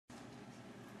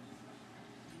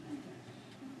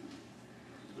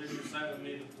recite with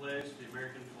me the pledge to the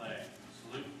American flag.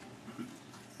 Salute.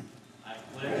 I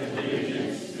pledge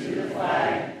allegiance to the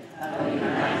flag of the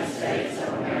United States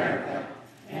of America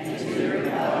and to the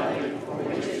republic for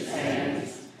which it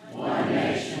stands, one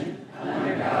nation,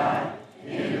 under God,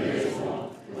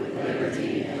 indivisible, with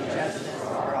liberty and justice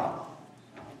for all.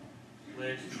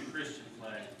 Pledge to the Christian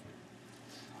flag.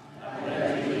 I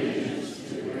pledge allegiance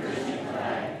to the Christian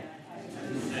flag and to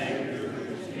the Savior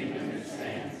whose kingdom it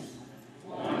stands,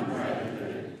 one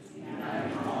brotherhood,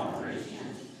 uniting all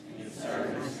Christians in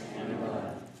service and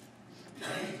love.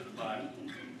 Pledge to the Bible.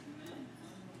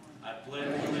 I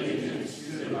pledge allegiance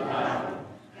to the Bible,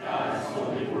 God's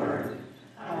holy word.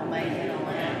 I will make it a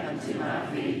lamp unto my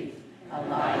feet, a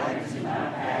light unto my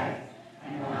path,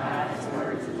 and will hide His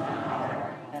words in my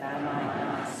heart, that I might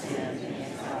not sin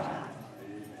against God.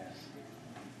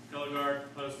 Color guard,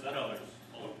 post the colors.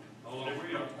 Hold on. Stay where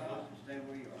you are. Stay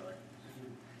where you are.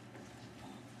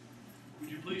 Would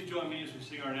you please join me as we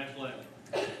sing our national anthem?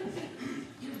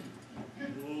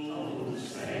 Oh,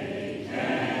 say,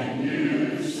 can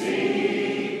you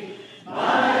see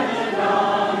by the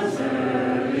dawn's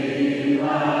early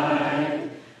light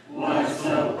what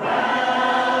so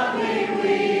proudly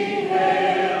we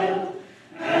hailed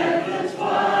at the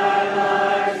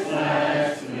twilight's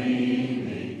last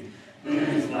gleaming,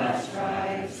 whose black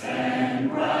stripes and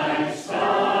bright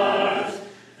stars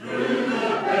through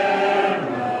the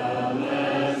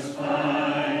perilous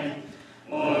fight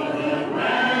o'er the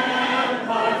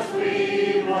ramparts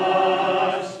we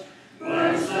watched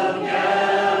were so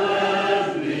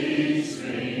gallantly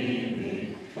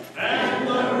streaming, and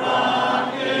the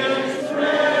rocket's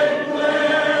red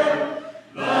glare,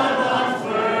 the bombs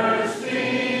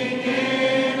bursting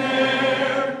in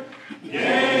air,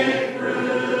 gave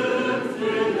proof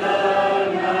through the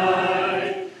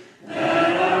night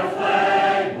that our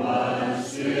flag was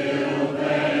still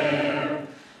there.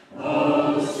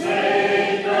 Oh,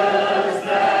 say does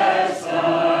that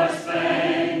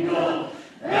star-spangled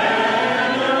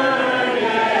banner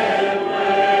yet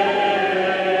wave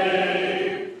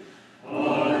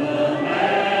o'er the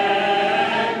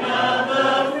land of the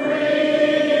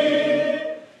free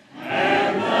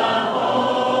and the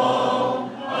home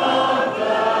of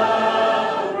the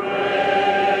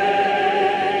brave.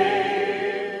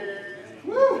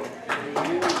 Woo!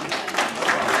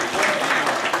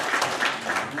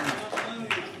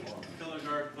 Color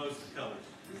guard, post the colors.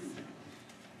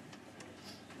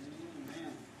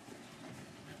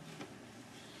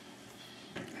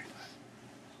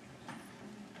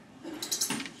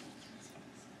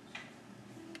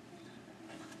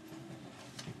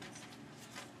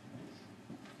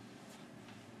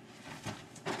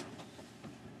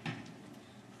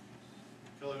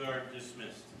 Color guard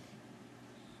dismissed.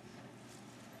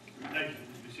 Thank you.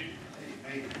 Please be seated.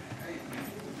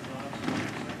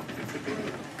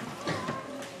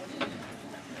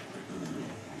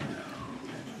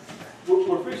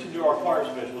 We're fixing to do our choir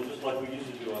special just like we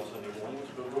usually do on Sunday mornings,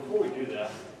 but before we do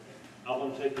that, I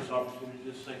want to take this opportunity to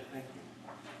just say thank you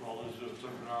for all those who have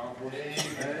served in our armed forces.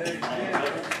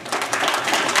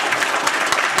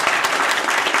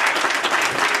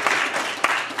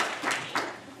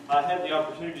 I had the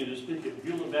opportunity to speak at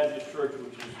Beulah Baptist Church,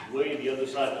 which is way the other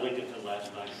side of Lincolnton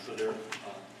last night for their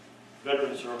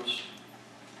veteran service.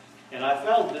 And I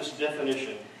found this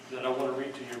definition that I want to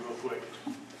read to you real quick.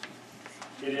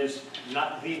 It is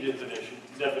not the definition,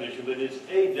 but it's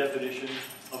a definition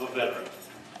of a veteran.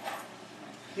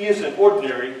 He is an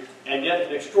ordinary and yet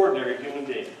an extraordinary human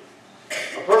being.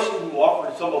 A person who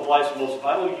offered some of life's most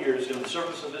vital years in the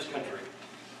service of this country,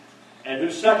 and who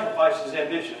sacrificed his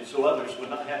ambitions so others would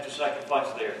not have to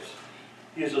sacrifice theirs.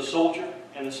 He is a soldier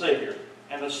and a savior,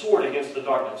 and a sword against the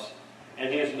darkness.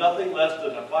 And he is nothing less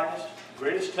than the finest,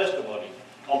 greatest testimony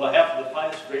on behalf of the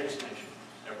finest, greatest nation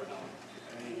ever known.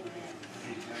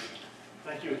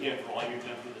 Thank you again for all you've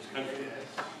done for this country,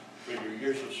 for your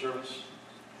years of service,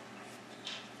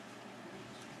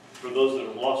 for those that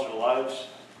have lost their lives.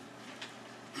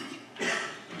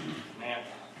 Man,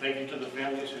 thank you to the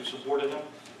families who supported them.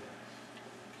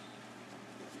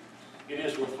 It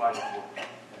is worth fighting for.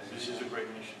 This is a great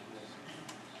mission.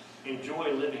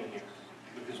 Enjoy living here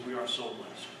because we are so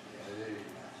blessed.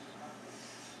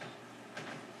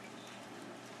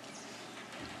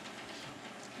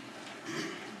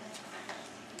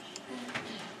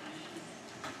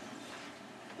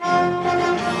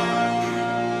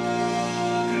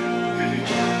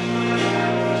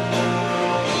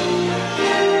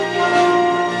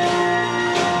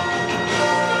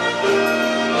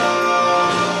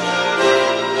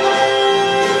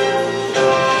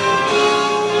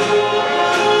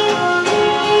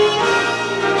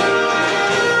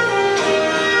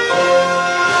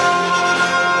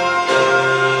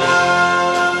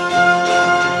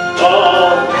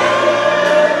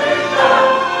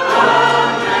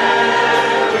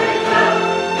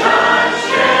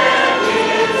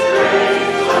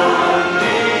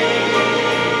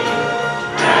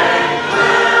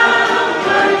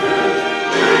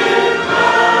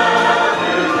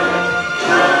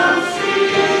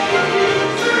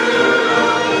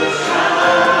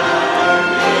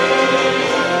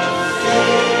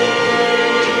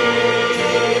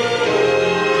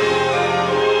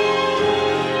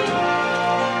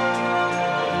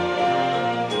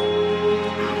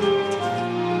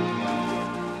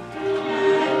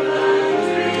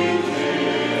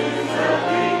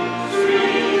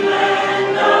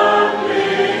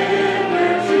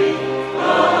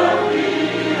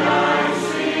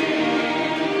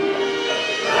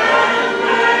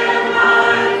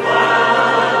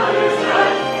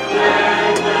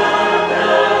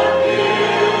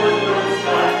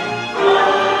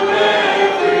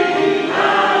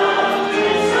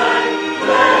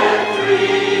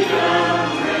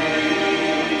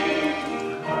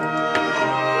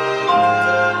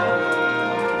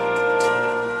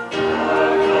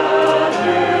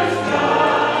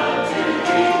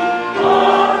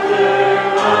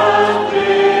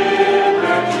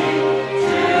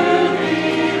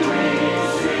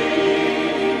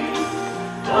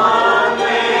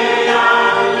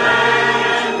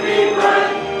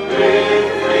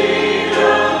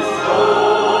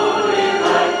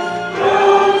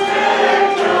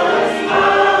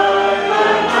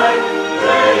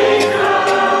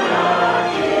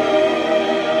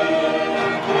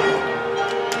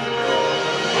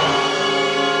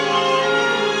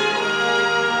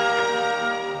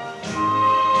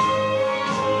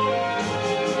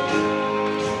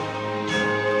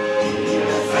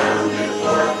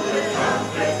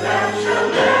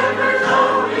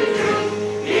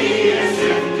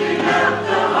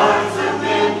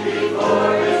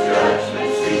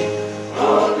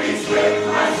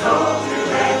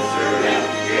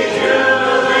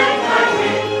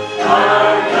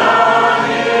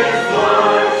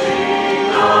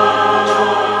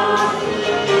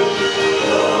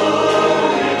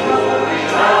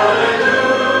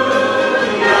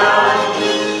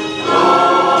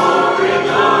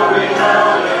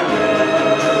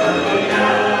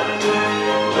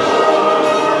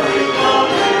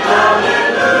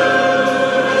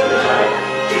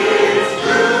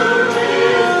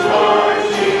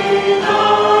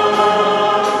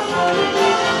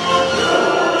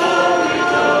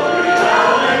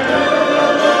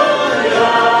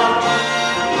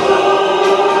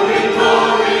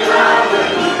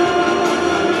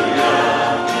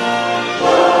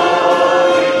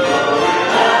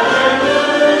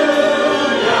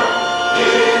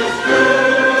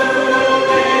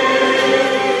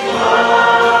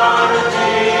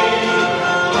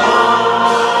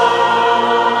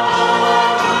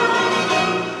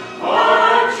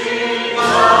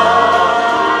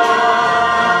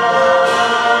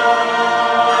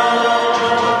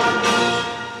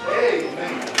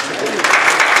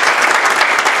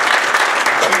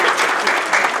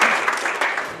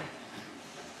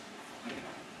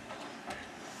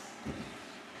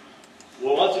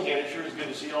 again, it sure is good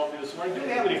to see you all through this morning. Do we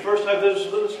have any first-time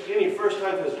visitors with us? Any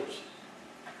first-time visitors?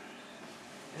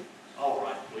 All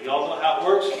right. Well, y'all know how it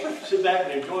works. Sit back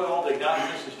and enjoy all they got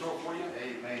in store for you.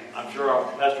 Amen. I'm sure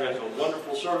our pastor has a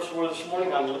wonderful service for us this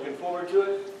morning. I'm looking forward to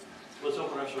it. Let's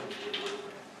open our service with a word of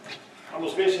prayer. Our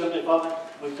most gracious Heavenly Father,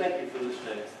 we thank you for this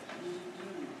day.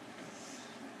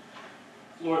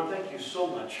 Lord, thank you so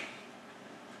much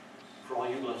for all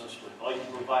you bless us with, all you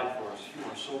provide for us. You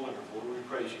are so wonderful. Lord, we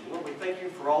praise you. Lord, we thank you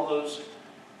for all those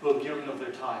who have given of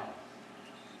their time,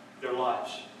 their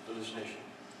lives for this nation.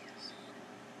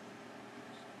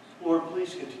 Lord,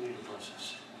 please continue to bless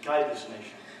us. Guide this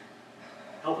nation.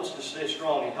 Help us to stay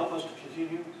strong and help us to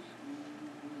continue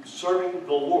serving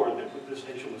the Lord that this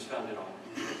nation was founded on.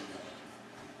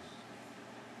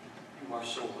 You are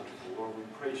so wonderful, Lord. We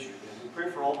praise you. And we pray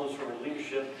for all those from our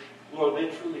leadership. Lord, they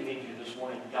truly need you this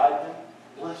morning. Guide them.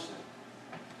 Bless them.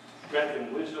 Grant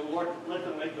them wisdom. Lord, let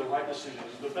them make the right decisions,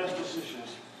 the best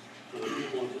decisions for the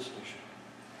people of this nation.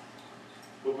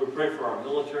 Lord, we pray for our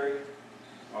military,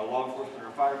 our law enforcement,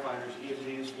 our firefighters,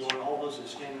 EMTs, Lord, all those that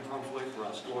stand in harm's way for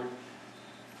us. Lord,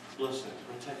 bless them.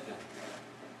 Protect them.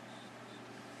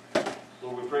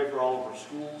 Lord, we pray for all of our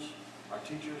schools, our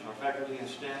teachers, our faculty and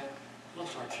staff.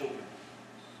 Bless our children.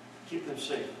 Keep them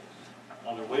safe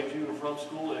on their way to and from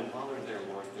school, and while they're there,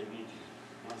 Lord, they need you.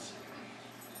 Bless them.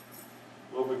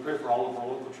 Lord, we pray for all of our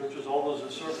local churches, all those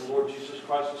that serve the Lord Jesus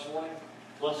Christ this morning.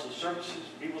 Bless the services.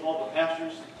 Be with all the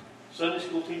pastors, Sunday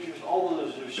school teachers, all of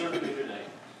those that are serving you today.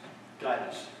 Guide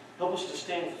us. Help us to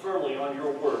stand firmly on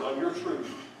your word, on your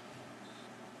truth,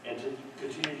 and to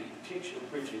continue to teach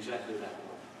and preach exactly that,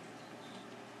 Lord.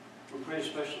 We pray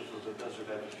especially for the Desert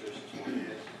Baptist Church this morning.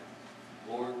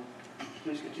 Lord,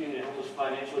 please continue to help us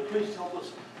financially. Please help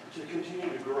us to continue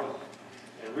to grow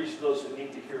and reach those that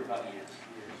need to hear about you.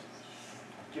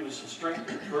 Give us the strength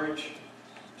and courage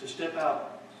to step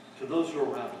out to those who are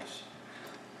around us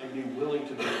and be willing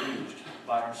to be used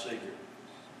by our Savior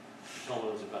to tell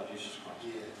others about Jesus Christ.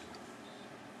 Yes.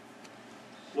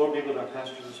 Lord, be with our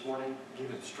pastor this morning. Give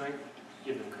him strength.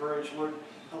 Give him courage, Lord.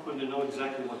 Help him to know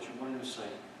exactly what you want him to say.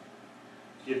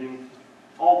 Give him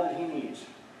all that he needs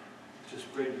to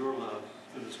spread your love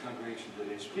through this congregation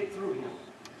today. Speak through him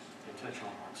and touch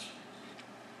our hearts.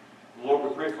 Lord,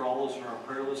 we pray for all those who are on our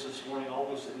prayer list this morning, all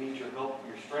those that need your help,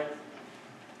 your strength,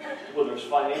 whether it's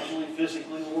financially,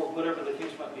 physically, Lord, whatever the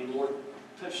case might be, Lord,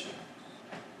 touch them.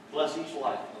 Bless each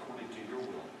life according to your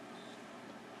will.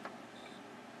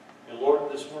 And Lord,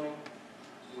 this morning,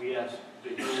 we ask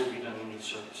that your will be done in each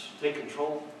service. Take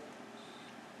control.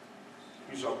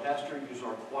 Use our pastor, use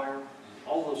our choir,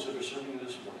 all those that are serving you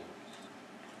this morning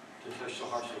to touch the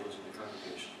hearts of those in the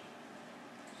congregation.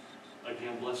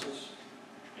 Again, bless us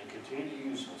and continue to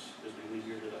use us as we leave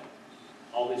here today.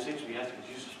 All these things we ask in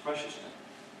Jesus' precious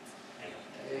name.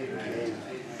 Amen.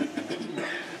 Amen.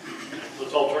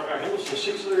 Let's all turn our hymns to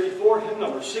 634, hymn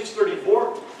number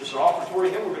 634. This is our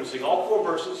offertory hymn. We're going to sing all 4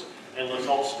 verses, and let's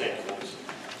all stand.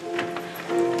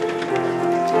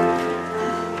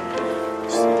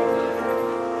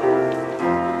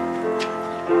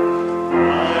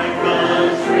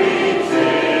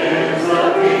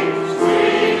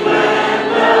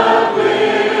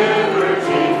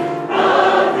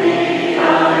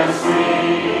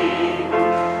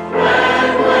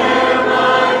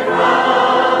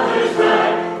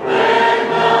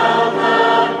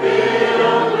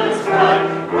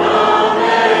 From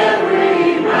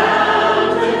every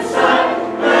mountain side.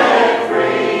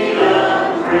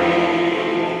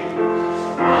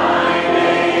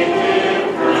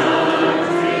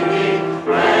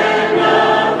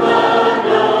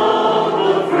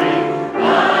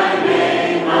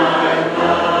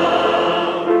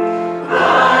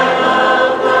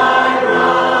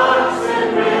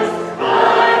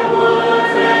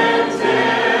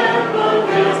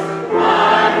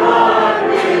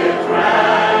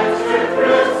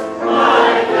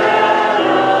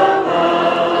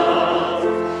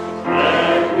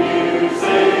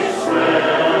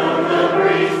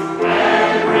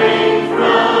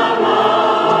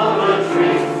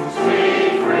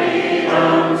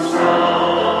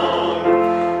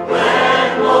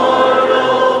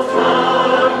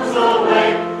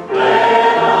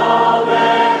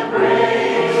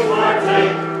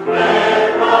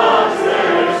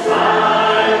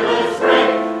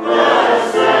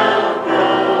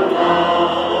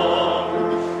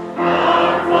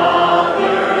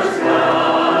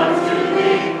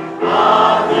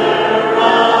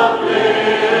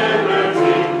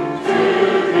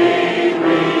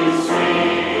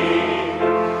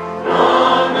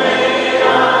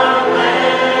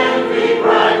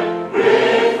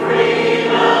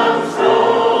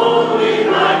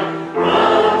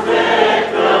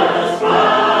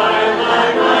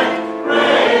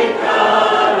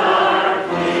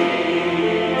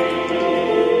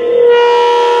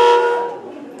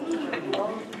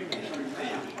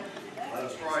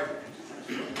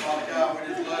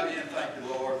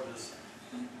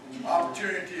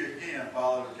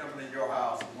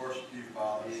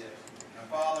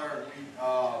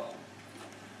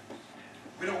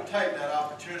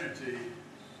 opportunity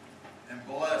and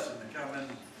blessing to come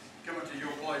into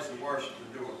your place of worship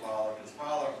to do it, Father. Because,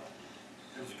 Father,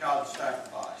 it was God's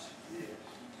sacrifice.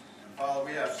 And, Father,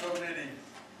 we have so many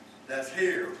that's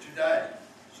here today.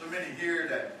 So many here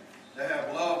that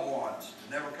have loved ones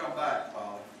that never come back,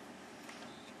 Father.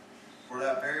 For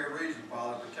that very reason,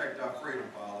 Father, protect our freedom,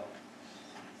 Father.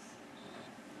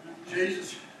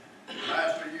 Jesus,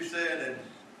 Master, you said in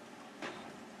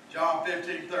John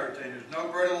 15:13, there's no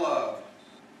greater love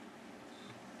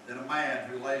than a man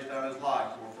who lays down his life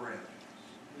for a friend.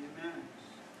 Amen.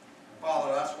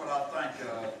 Father, that's what I think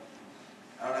of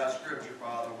out of that scripture,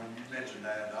 Father, when you mentioned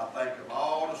that. I think of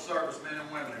all the servicemen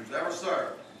and women who's ever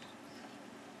served.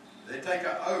 They take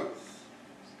an oath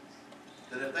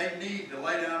that if they need to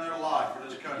lay down their life for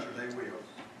this country, they will.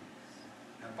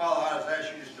 And Father, I just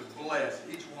ask you just to bless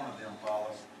each one of them,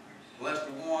 Father. Bless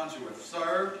the ones who have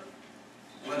served,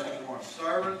 bless the ones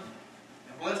serving,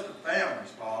 and bless the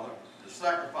families, Father, that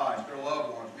sacrifice their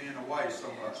loved ones being away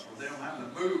so much, for them having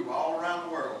to move all around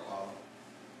the world, Father.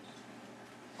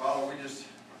 Father, we just,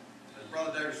 as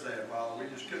Brother David said, Father, we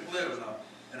just couldn't live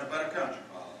in a better country,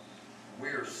 Father. And we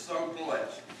are so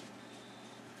blessed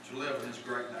to live in this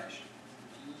great nation.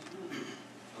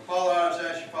 So, Father, I just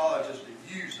ask you, Father, just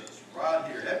to use us right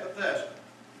here at Bethesda,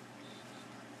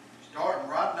 starting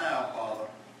right now, Father,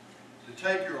 to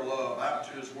take your love out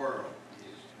into this world,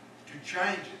 to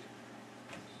change it.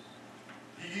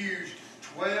 You used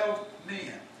 12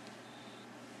 men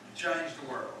to change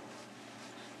the world.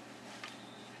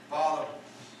 Father,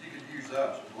 you could use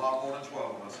us. There's a lot more than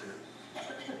 12 of us here.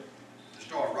 To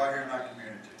start right here in our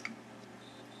community.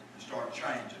 To start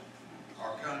changing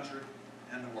our country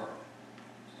and the world.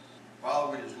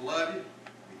 Father, we just love you.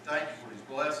 We thank you for these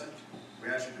blessings. We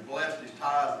ask you to bless these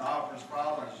tithes and offerings,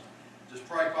 Father. And just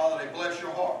pray, Father, they bless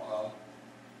your heart, Father.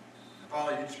 And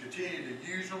Father, you just continue to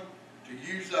use them, to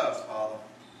use us, Father,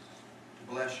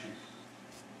 to bless you.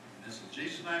 And this is in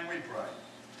Jesus' name we pray.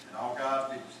 And all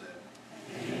God's people said.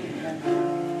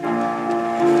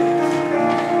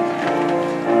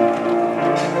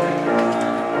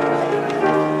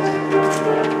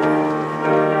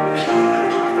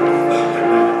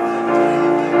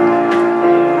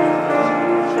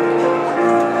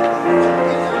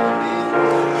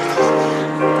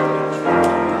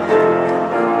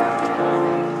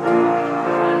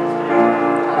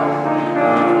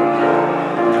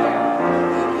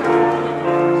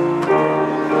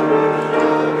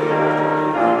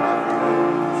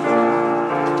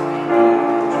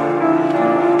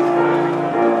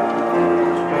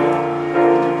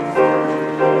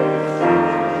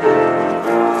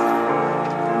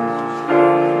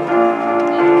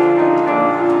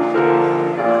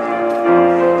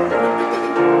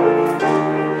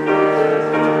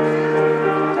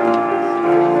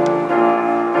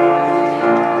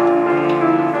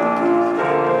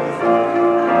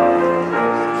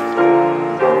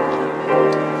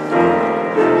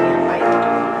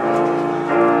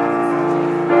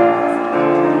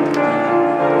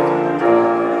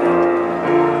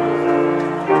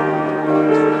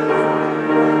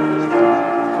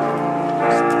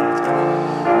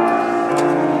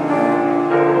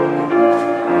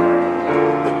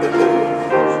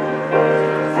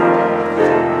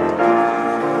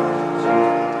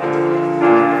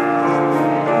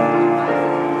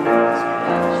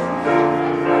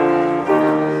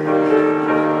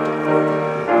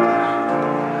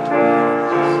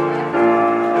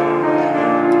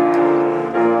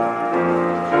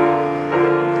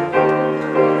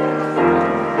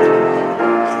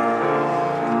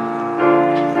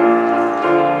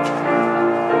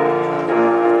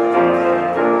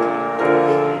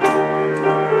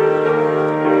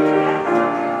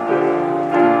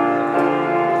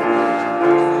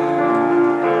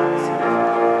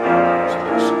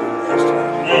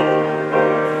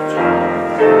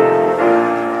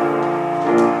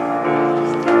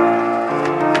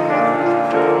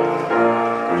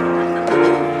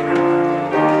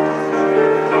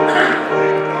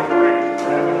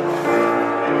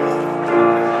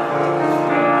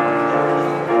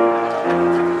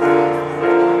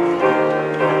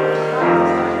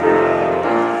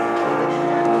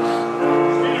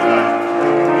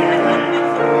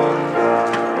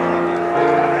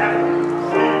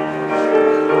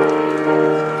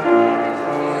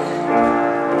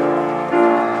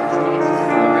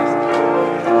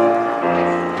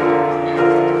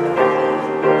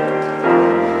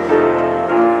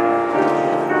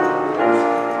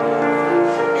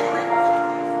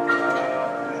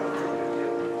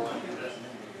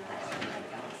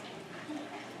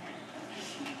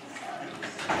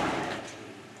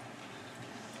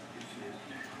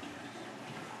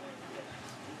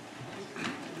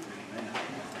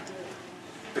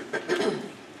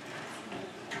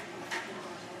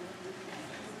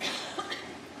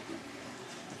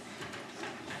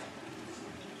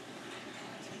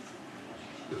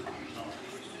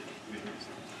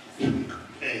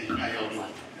 Hey, how y'all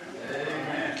doing?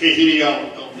 In case any of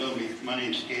y'all don't know me, my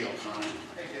name's Gail Conn.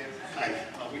 Hi.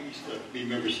 We used to be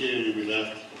members here and we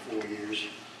left for 4 years.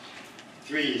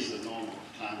 3 is the normal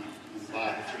time in the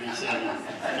Bible, 3 and 7.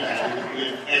 Yeah, we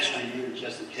had an extra year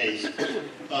just in case.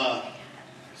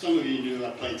 Some of you knew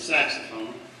I played saxophone.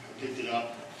 I picked it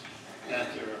up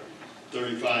after a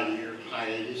 35-year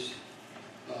hiatus.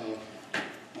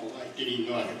 My wife didn't even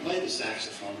know I could play the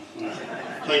saxophone when I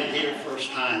played it here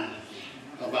first time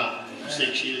about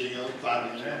 6 years ago, 5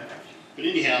 years ago. But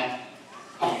anyhow,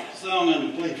 the song I'm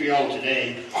going to play for y'all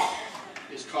today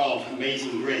is called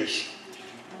Amazing Grace.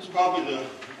 It's probably the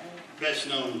best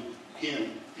known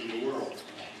hymn in the world.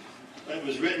 It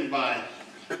was written by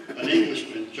an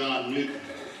Englishman, John Newton,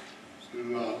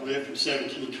 who lived from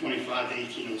 1725 to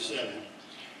 1807.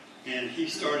 And he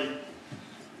started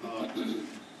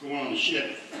going on the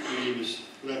ship when he was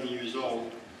 11 years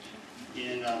old.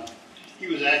 And he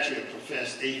was actually a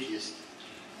professed atheist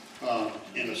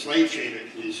and a slave trader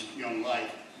in his young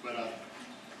life. But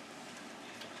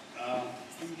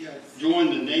he joined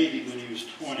the Navy when he was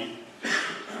 20.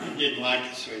 He didn't like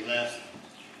it, so he left.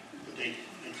 But they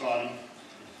caught him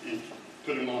and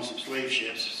put him on some slave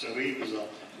ships. So he was,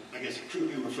 I guess, a crew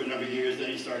member for a number of years.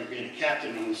 Then he started being a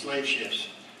captain on the slave ships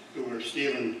who were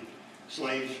stealing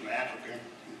slaves from Africa,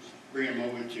 bringing them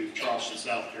over to Charleston,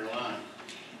 South Carolina.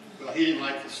 Well, he didn't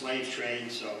like the slave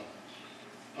trade, so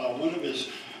one of his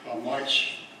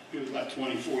March, he was about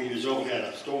 24 years old, had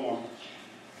a storm.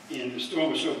 And the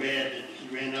storm was so bad that he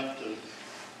ran up to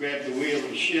grab the wheel of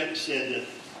the ship and said that,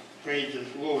 prayed to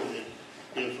the Lord that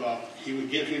if he would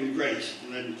give him grace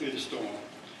and let him through the storm,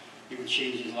 he would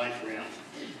change his life around.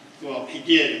 Well, he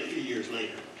did a few years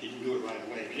later. He didn't do it right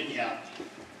away. But anyhow,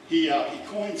 he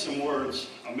coined some words,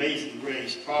 amazing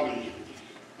grace, probably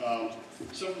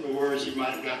some of the words he might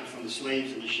have gotten from the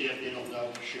slaves in the ship, they don't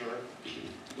know for sure.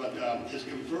 But his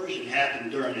conversion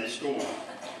happened during that storm.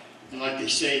 And like they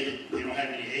say, that they don't have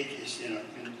any atheists in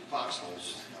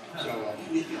foxholes. So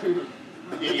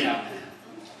anyhow,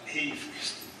 he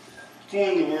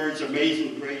coined the words,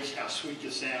 amazing grace, how sweet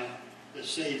the sound that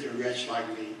saved a wretch like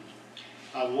me.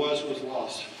 I was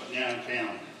lost, but now I'm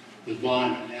found. Was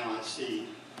blind, but now I see.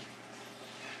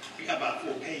 We got about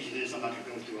 4 pages of this. I'm not going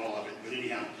to go through all of it, but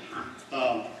anyhow.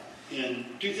 In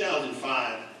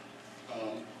 2005,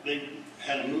 they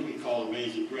had a movie called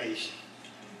Amazing Grace.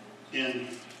 And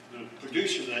the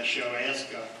producer of that show asked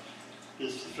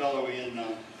this fellow in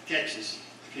Texas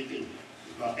if he could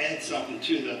add something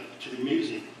to the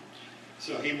music.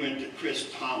 So he went to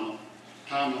Chris Tomlin,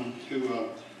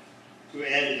 who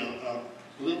added a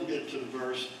little bit to the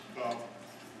verse about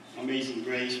Amazing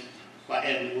Grace by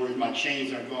adding the word, my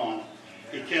chains are gone.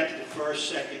 He kept the first,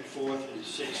 second, fourth, and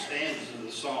sixth stanzas of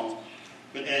the song,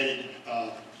 but added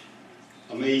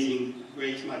Amazing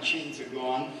Grace, my chains are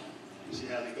gone. See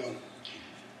how they go.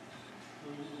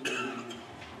 I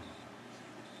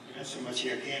got so much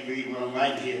here, I can't read what I'm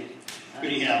writing here. But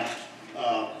anyhow,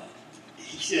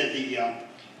 he said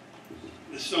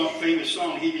the song, famous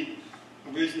song, he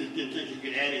originally didn't think he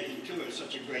could add anything to it. It's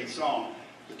such a great song.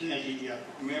 But then he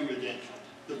remembered that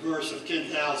the verse of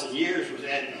 10,000 years was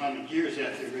added 100 years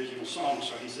after the original song.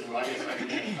 So he said, well, I guess I can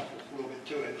add a little bit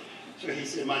to it. So he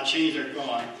said, my chains are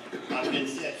gone. I've been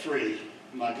set free.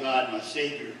 My God, my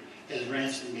Savior, has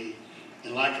ransomed me.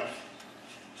 And like a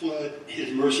flood,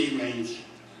 his mercy reigns,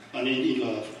 unending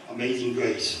love, amazing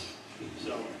grace.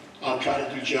 So I'll try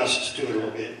to do justice to it a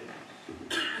little bit.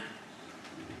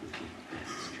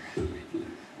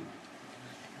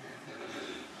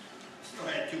 Still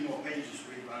had 2 more pages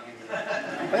for you, but I'll give it up.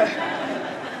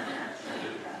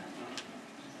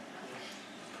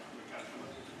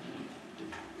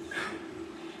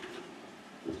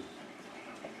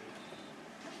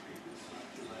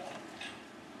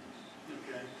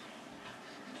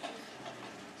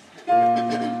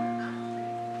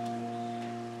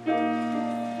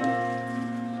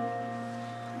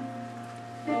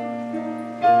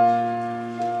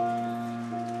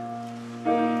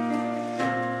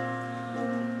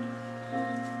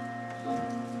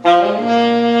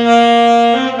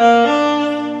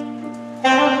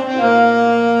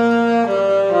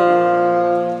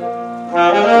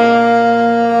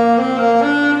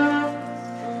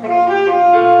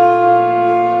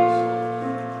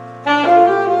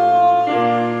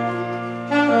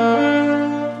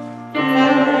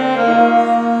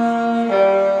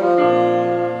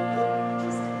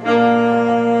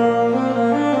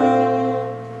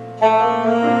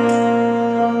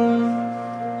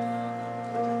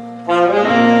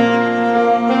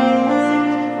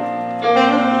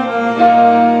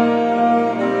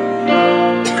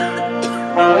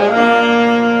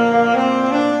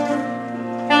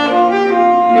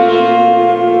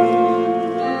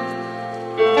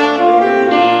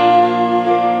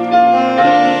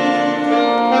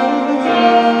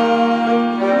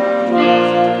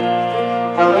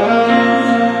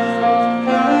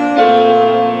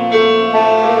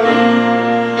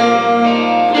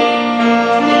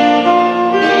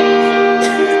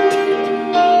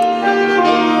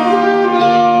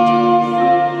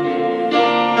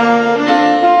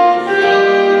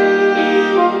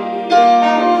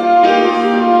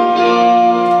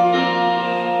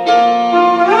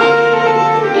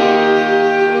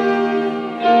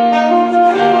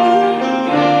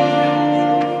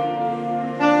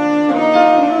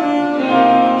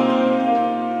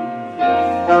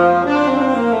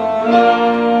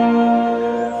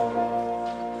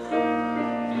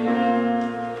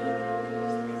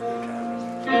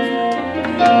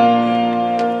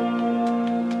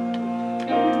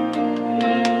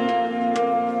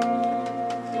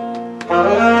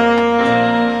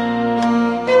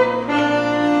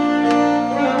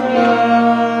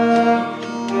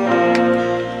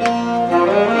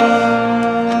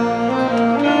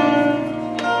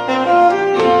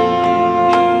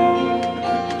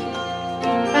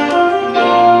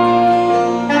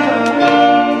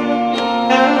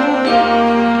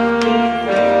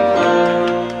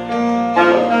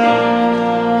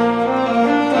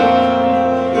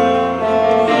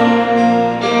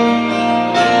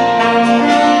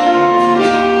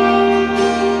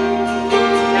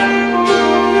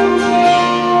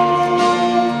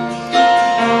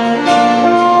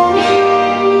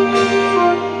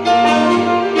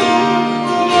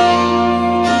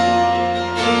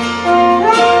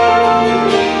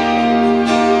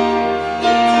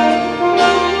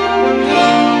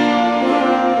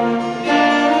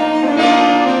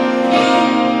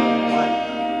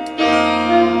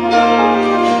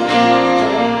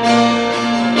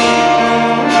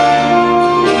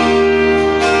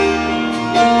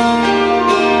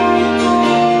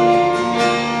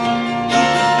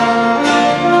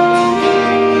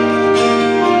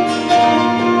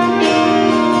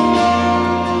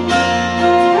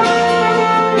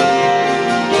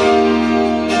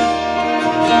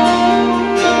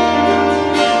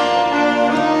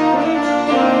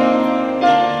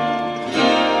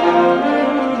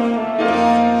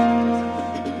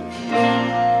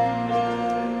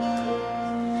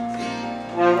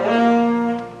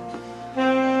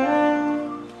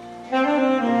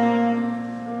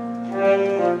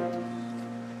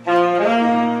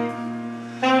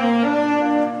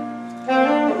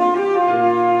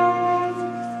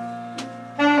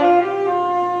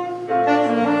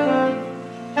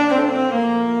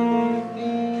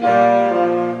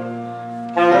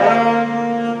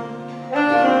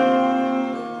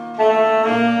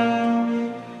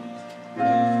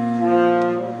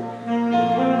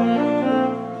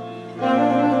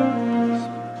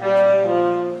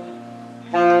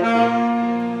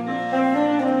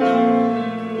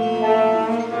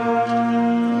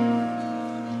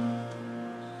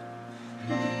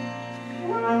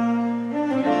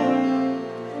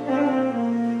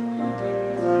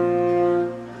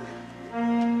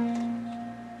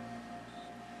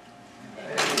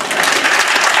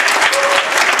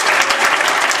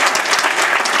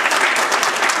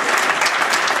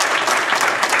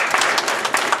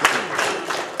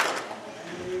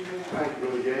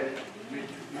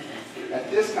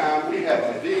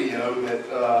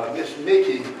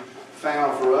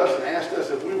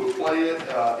 play it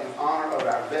in honor of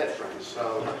our veterans.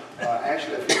 So,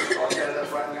 Ashley, if you could start that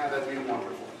up right now, that'd be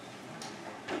wonderful.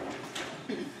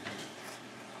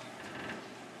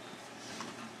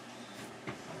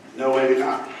 No, maybe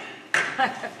not.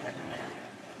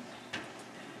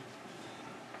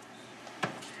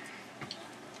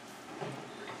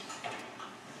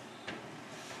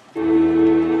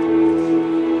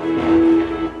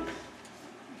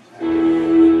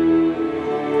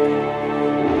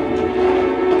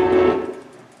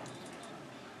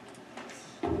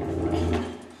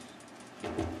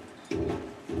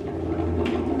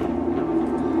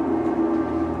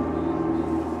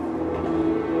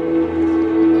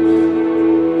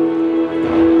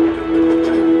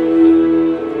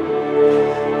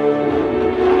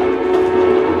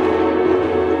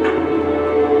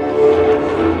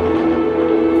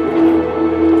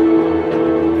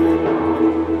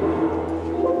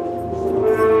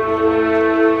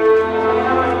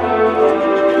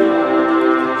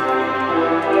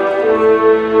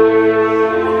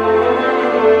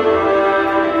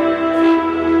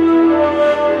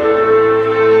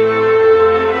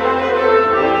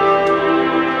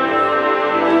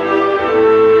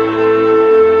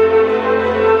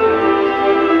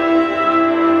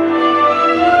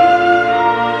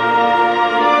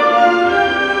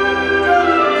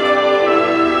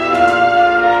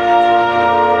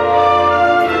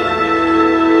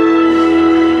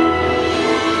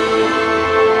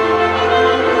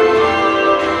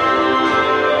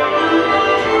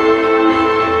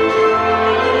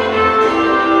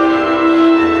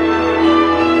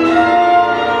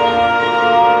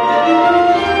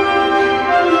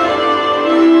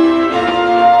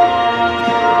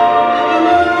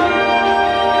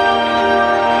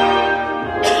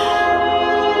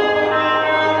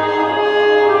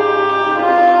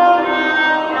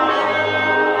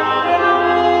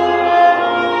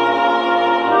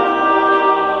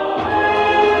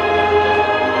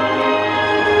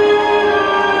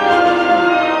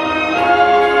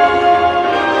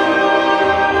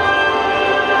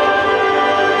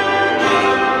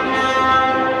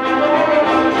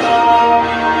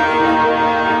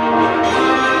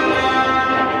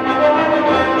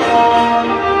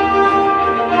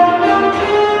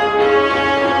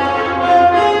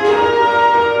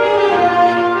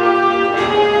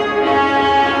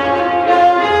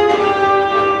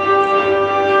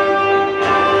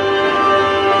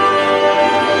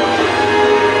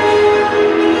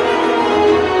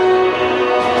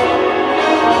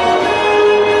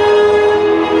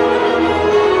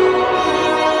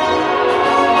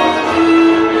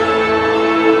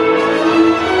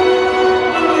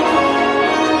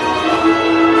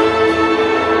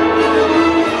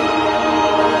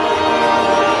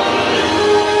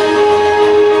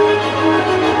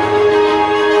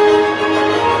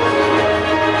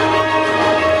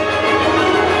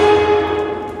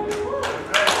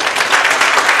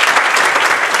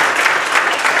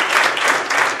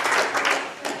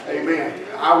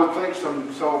 I would think some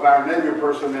of our Navy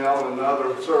personnel and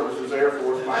other services, Air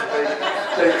Force, might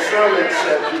take some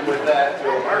exception with that,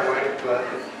 but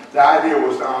the idea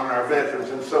was to honor our veterans.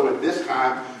 And so at this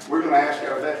time, we're going to ask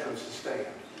our veterans to stand.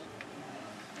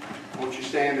 Won't you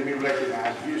stand and be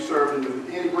recognized? If you served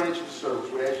in any branch of the service,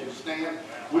 we ask you to stand.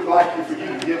 We'd like for you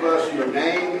to give us your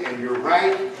name and your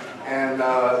rank and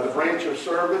the branch of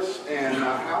service and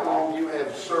how long you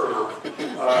have served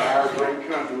our great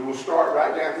country. We'll start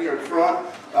right down here in front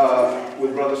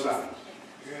with Brother Simon.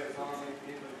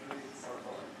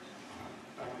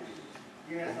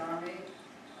 U.S. Army.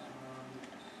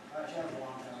 That was a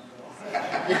long time ago.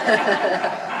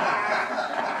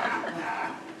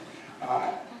 All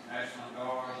right. National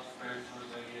Guard, Special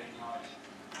Aid, Night,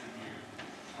 2 years.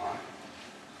 All right.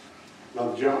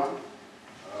 Brother John.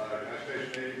 United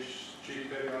States Navy Chief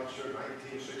Petty Officer,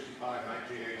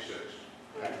 1965-1986.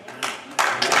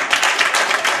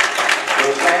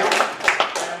 Brother Sam.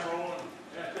 Sam Rowland,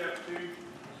 SF2,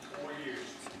 4 years.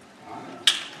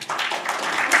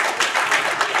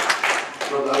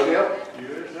 Brother Odell.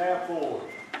 U.S. Air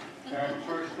Force,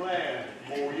 first class,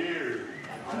 4 years.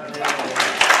 All right,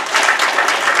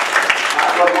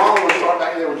 Brother Long, we'll start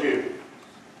back there with you.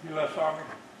 U.S. Army,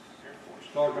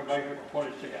 Sergeant Major,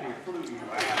 26 years.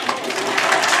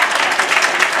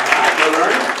 Brother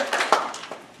Ernie.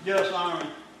 U.S. Army,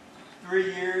 3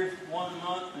 years, 1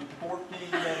 month, and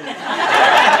 14 days.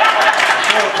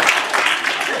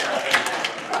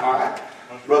 All right.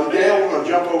 Brother Dale, we're going to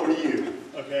jump over to you.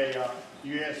 Okay,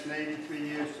 U.S. Navy, 3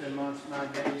 years, 10 months,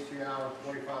 9 days, 2 hours,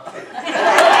 45 seconds.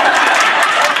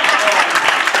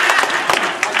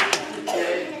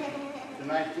 Okay, to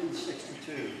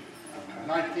 1962.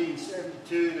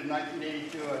 1972 to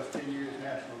 1982, I was 10 years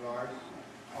National Guard,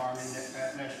 Army,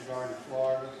 National Guard in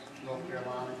Florida, North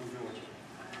Carolina, and Georgia.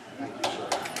 Thank you, sir.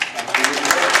 Thank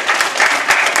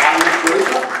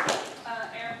you.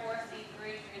 Air Force C3,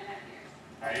 3.5 years.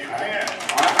 Amen.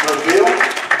 All right, Brother Bill.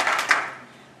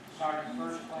 Sergeant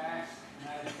First Class,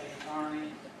 United States Army,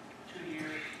 2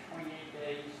 years, 28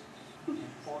 days, and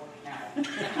 14 hours.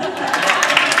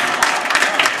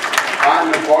 All right,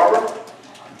 Ms. Barber.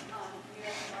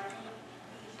 U.S. Army,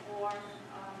 East War,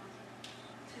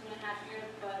 2.5 years,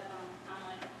 but I'm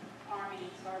an Army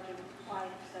Sergeant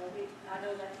wife, so I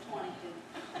know that's 22.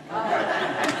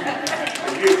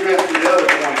 You addressed the other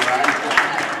 20, right?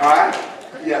 All right.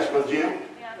 Yes, Brother Jim.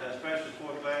 Special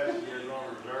Force Class, years Army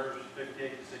Reserves,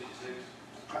 58 to 66.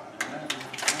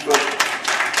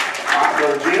 All right,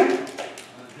 Brother Jim.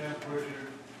 Jim Pritchard,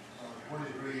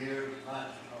 23 years,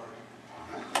 Lance Sergeant.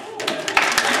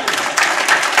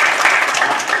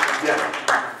 Yes.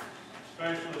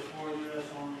 Specialist for U.S.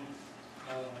 Army,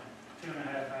 2.5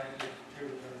 active, 2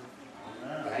 reserve.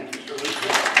 Thank you, sir.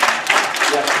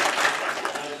 Yes.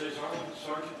 United States Army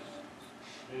Sergeant,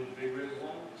 in Big River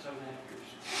 1, 7.5 years.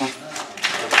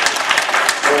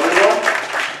 Brother Leroy?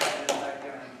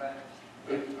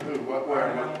 Who, what, where?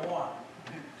 Number 1.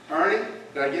 Ernie?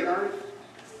 Did I get Ernie?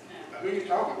 Who are you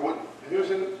talking? What? Who's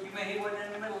in? You mean he wasn't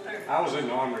in the middle too? I was in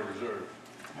the Army Reserve.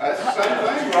 That's the same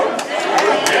thing, brother.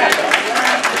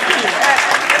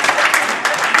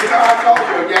 You know, I talked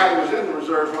to a guy that was in the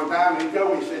reserves one time, and he told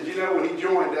me, he said, you know, when he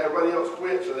joined, everybody else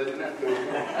quit, so they didn't have to go.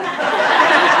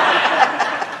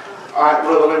 All right,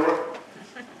 Brother Leroy.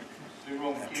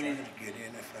 Leroy McKinney,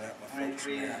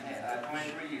 23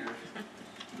 years,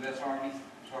 U.S. Army,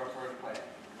 Sergeant First Class.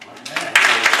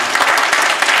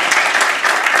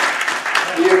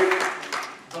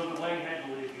 Brother Wayne had to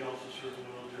leave, he also served in the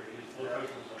military, his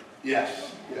location was up. Yes,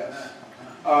 yes.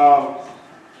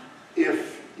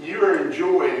 If you're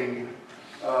enjoying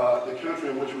the country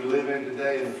in which we live in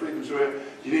today and the freedoms we have,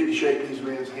 you need to shake these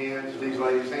men's hands, these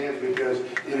ladies' hands, because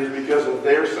it is because of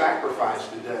their sacrifice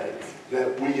today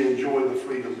that we enjoy the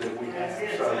freedom that we have.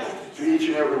 So to each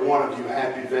and every one of you,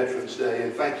 happy Veterans Day,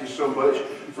 and thank you so much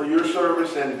for your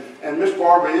service. And Miss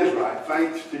Barbara is right.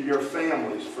 Thanks to your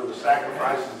families for the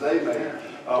sacrifices they made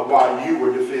while you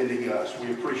were defending us.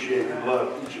 We appreciate and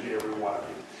love each and every one of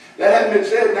you. That having been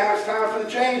said, now it's time for the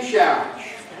Change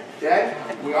Challenge. Okay?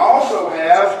 We also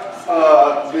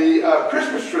have the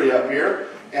Christmas tree up here,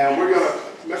 and we're going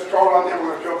to, Miss Carla, we're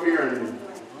going to come up here and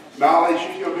Molly,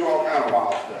 she's going to do all kind of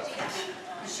wild stuff.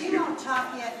 She won't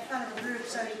talk yet in front of the group,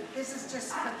 so this is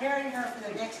just preparing her for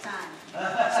the next time. So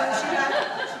she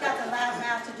got the loud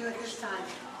mouth to do it this time.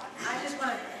 I just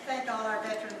want to thank all our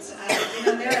veterans.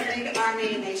 They're a big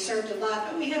army and they served a lot,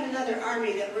 but we have another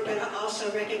army that we're going to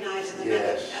also recognize in the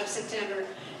month of September,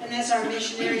 and that's our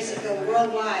missionaries that go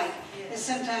worldwide, that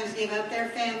sometimes give up their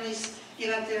families,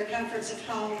 give up their comforts of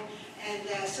home, and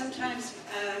sometimes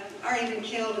are even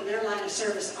killed in their line of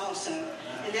service also.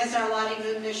 And that's our Lottie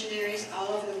Moon missionaries all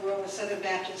over the world with Southern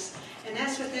Baptists. And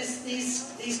that's what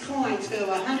these coins go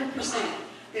 100%.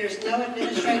 There's no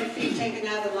administrative fee taken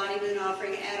out of the Lottie Moon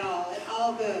offering at all. It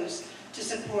all goes to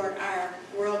support our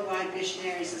worldwide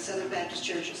missionaries in Southern Baptist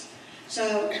churches.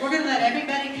 So we're going to let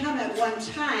everybody come at one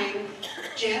time,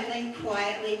 gently,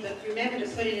 quietly, but remember to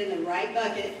put it in the right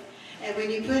bucket. And when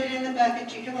you put it in the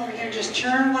bucket, you come over here and just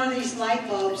turn one of these light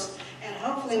bulbs, and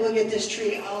hopefully we'll get this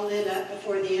tree all lit up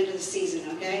before the end of the season,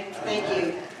 okay? Thank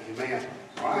you. Amen.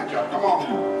 All right, y'all, come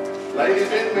on. Ladies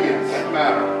and men, doesn't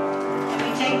matter. And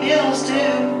we take bills,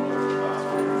 too.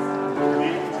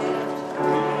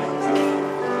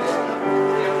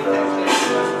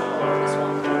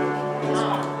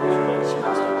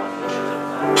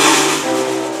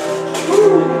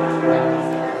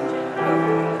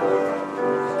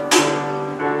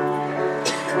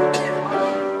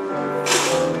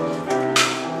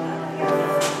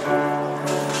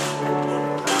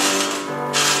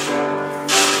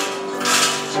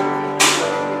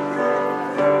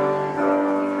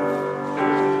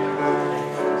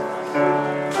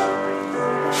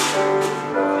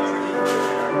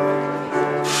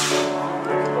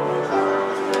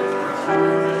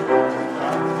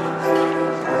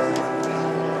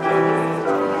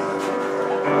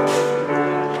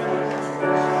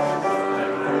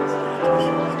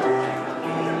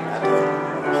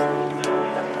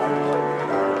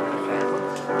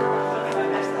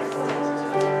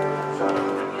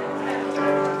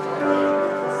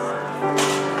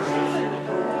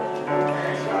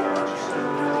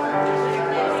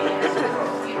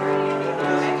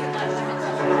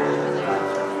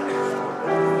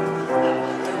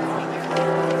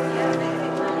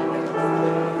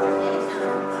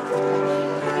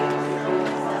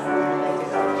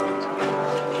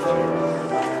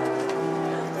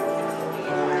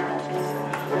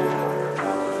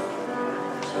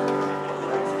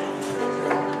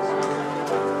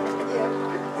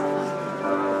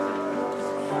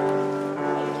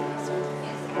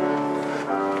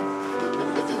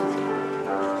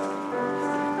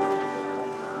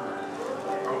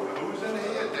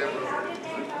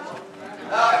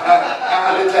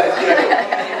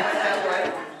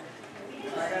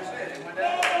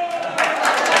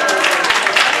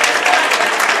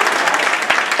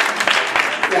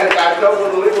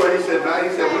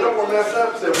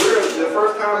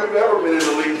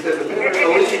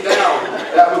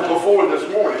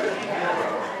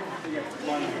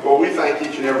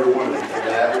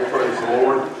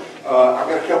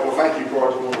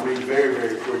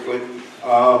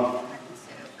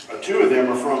 Two of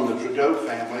them are from the Trudeau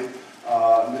family.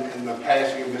 In the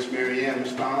passing of Miss Mary Ann,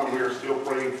 Miss Donna, we are still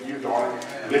praying for you, darling,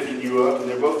 lifting you up. And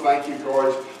they're both thank you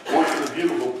cards. One for the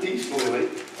beautiful Peace Lily.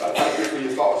 Thank you for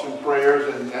your thoughts and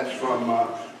prayers, and that's from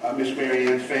Miss Mary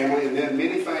Ann's family. And then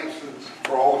many thanks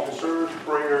for all the concerns,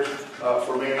 prayers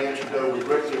for Mary Ann Trudeau. We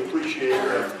greatly appreciate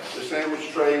the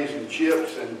sandwich trays and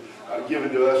chips and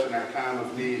given to us in our time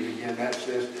of need. And again, that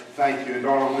says thank you. And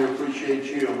darling, we appreciate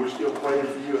you, and we're still praying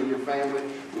for you and your family,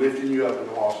 lifting you up in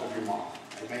the loss of your mom.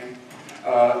 Amen.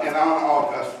 And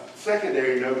on a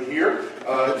secondary note here,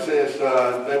 it says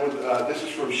this is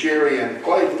from Sherry and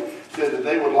Clayton, said that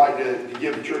they would like to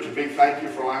give the church a big thank you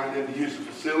for allowing them to use the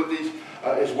facilities,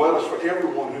 as well as for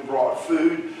everyone who brought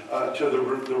food to the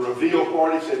reveal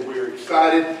party. Said we're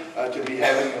excited to be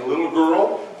having a little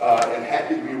girl and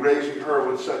happy to be raising her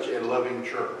with such a loving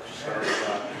church. So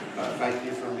thank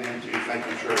you from them too. Thank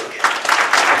you, church.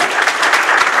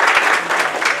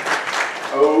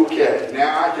 Okay,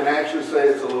 now I can actually say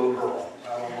it's a little girl.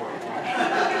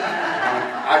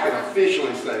 I can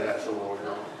officially say that's a little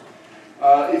girl.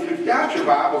 If you've got your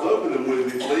Bibles, open them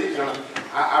with me, please.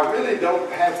 I really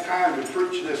don't have time to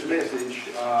preach this message,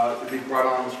 to be quite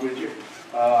honest with you.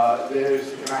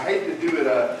 And I hate to do it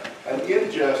an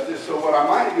injustice, so what I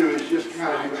might do is just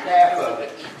kind of do half of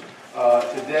it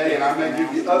today, and I may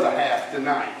do the other half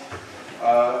tonight.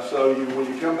 So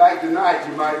when you come back tonight,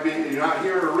 you're not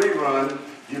hearing a rerun.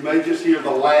 You may just hear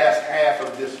the last half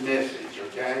of this message,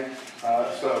 okay?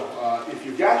 So if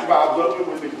you've got your Bibles,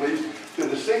 open with me, please, to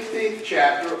the 16th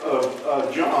chapter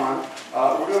of John.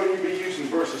 We're going to be using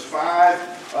verses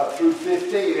 5 through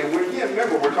 15. And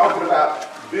remember, we're talking about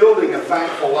building a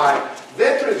thankful life.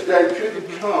 Veterans Day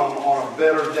couldn't come on a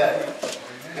better day.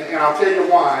 And I'll tell you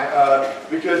why.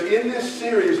 Because in this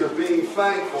series of being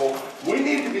thankful, we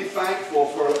need to be thankful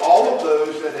for all of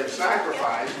those that have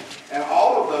sacrificed and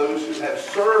all of those who have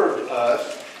served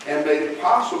us and made it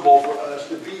possible for us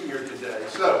to be here today.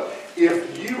 So,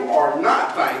 if you are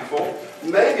not thankful,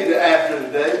 maybe after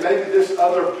today, maybe this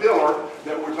other pillar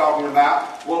that we're talking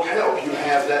about will help you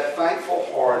have that thankful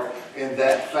heart and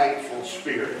that thankful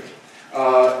spirit.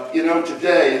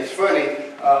 Today, it's funny,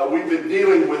 we've been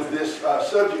dealing with this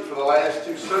subject for the last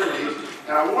 2 Sundays,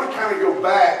 and I want to kind of go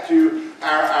back to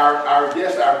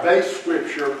our base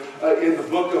scripture in the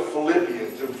book of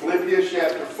Philippians. In Philippians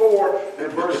chapter 4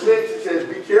 and verse 6, it says,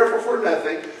 "Be careful for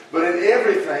nothing, but in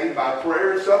everything, by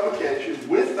prayer and supplication,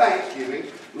 with thanksgiving,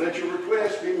 let your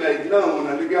requests be made known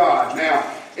unto God." Now,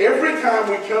 every time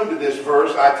we come to this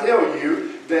verse, I tell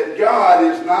you that God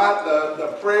is not the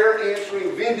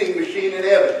prayer-answering vending machine in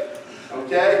heaven.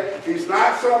 Okay? He's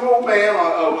not some old man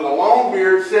with a long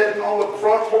beard sitting on the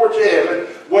front porch of heaven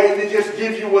waiting to just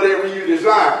give you whatever you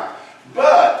desire.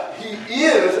 But He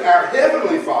is our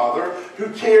Heavenly Father who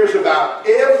cares about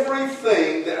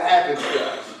everything that happens to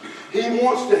us. He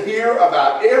wants to hear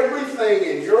about everything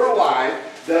in your life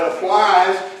that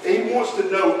applies. He wants to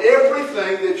know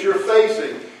everything that you're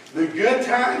facing, the good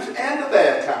times and the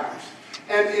bad times.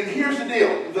 And here's the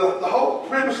deal. The whole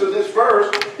premise of this verse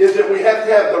is that we have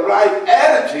to have the right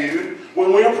attitude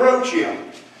when we approach Him.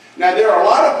 Now, there are a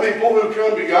lot of people who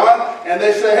come to God and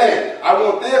they say, hey, I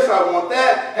want this, I want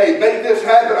that. Hey, make this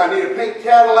happen. I need a pink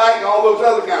Cadillac and all those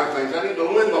other kind of things. I need to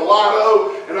win the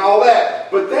lotto and all that.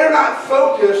 But they're not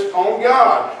focused on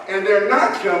God. And they're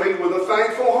not coming with a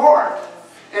thankful heart.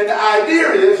 And the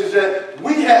idea is that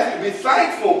we have to be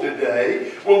thankful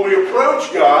today when we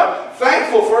approach God.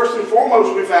 Thankful first and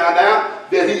foremost, we found out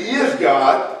that He is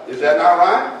God. Is that not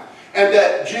right? And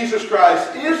that Jesus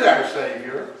Christ is our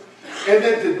Savior. And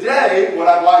then today, what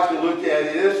I'd like to look at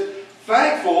is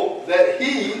thankful that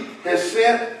He has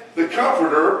sent the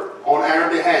Comforter on our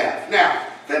behalf. Now,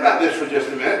 think about this for just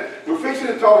a minute. We're fixing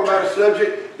to talk about a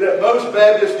subject that most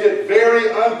Baptists get very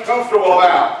uncomfortable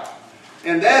about.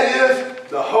 And that is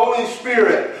the Holy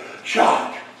Spirit.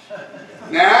 Shock.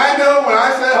 Now, I know when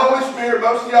I say Holy Spirit,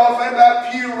 most of y'all think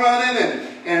about pew running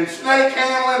and snake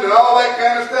handling and all that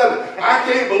kind of stuff. I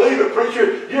can't believe it,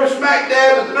 preacher. You're smack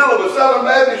dab in the middle of a Southern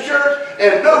Baptist church,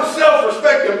 and no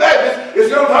self-respecting Baptist is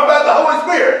going to talk about the Holy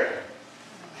Spirit.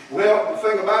 Well, the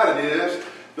thing about it is,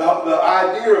 the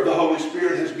idea of the Holy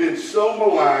Spirit has been so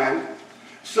maligned,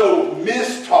 so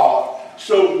mistaught,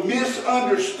 so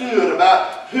misunderstood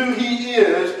about who He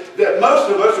is, that most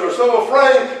of us are so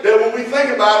afraid that when we think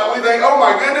about it, we think, oh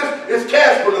my goodness, it's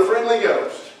Casper the Friendly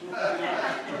Ghost.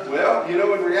 Well,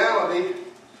 in reality,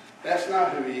 that's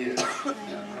not who He is.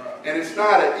 And it's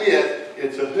not a it,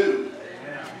 it's a who.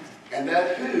 And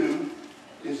that who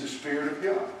is the Spirit of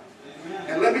God.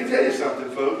 And let me tell you something,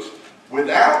 folks.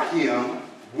 Without Him,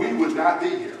 we would not be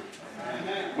here.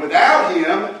 Without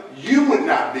him, you would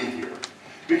not be here.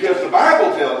 Because the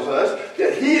Bible tells us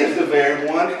that he is the very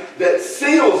one that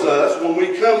seals us when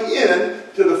we come in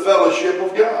to the fellowship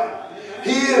of God.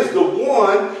 He is the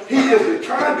one, he is the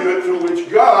conduit through which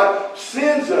God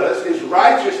sends us his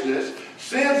righteousness,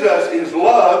 sends us his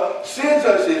love, sends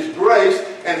us his grace,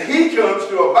 and he comes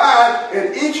to abide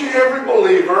in each and every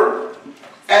believer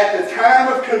at the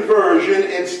time of conversion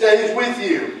and stays with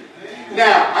you.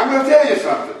 Now, I'm going to tell you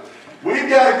something. We've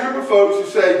got a group of folks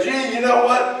who say, gee, you know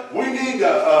what? We need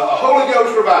a Holy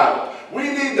Ghost revival. We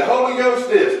need the Holy Ghost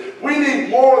this. We need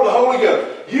more of the Holy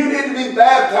Ghost. You need to be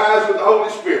baptized with the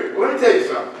Holy Spirit. Well, let me tell you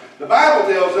something. The Bible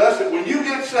tells us that when you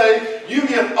get saved, you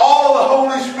get all the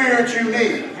Holy Spirit you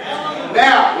need.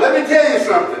 Now, let me tell you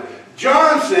something.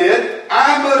 John said,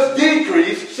 I must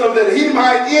decrease so that he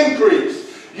might increase.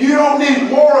 You don't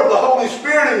need more of the Holy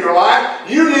Spirit in your life.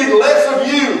 You need less of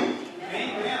you.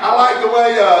 I like the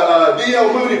way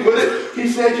D.L. Moody put it. He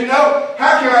said, you know,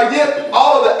 how can I get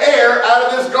all of the air out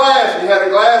of this glass? He had a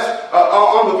glass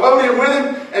on the podium with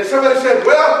him, and somebody said,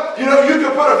 well, you know, you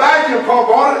could put a vacuum pump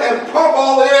on it and pump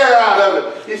all the air out of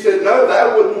it. He said, no,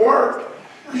 that wouldn't work.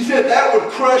 He said, that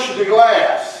would crush the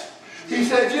glass. He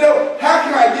said, you know, how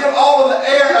can I get all of the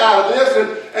air out of this?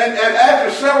 And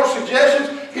after several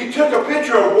suggestions, he took a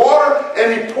pitcher of water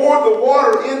and he poured the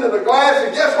water into the glass,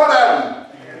 and guess what happened?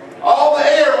 All the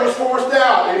air was forced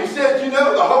out. And he said, you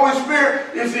know, the Holy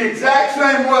Spirit is the exact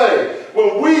same way.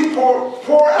 When we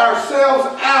pour ourselves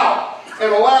out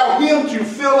and allow him to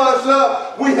fill us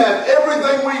up, we have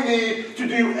everything we need to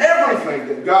do everything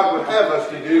that God would have us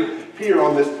to do here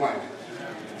on this planet.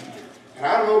 And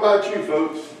I don't know about you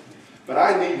folks, but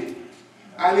I need it.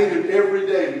 I need it every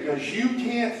day, because you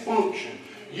can't function.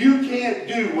 You can't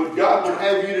do what God would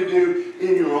have you to do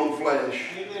in your own flesh.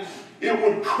 It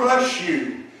would crush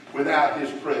you without his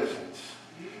presence.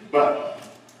 But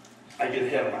I get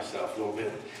ahead of myself a little bit.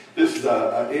 This is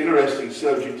an interesting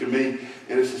subject to me,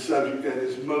 and it's a subject that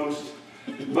is most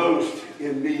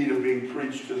in need of being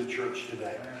preached to the church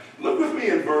today. Look with me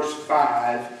in verse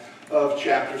 5 of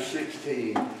chapter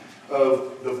 16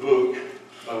 of the book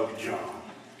of John.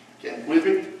 Okay, with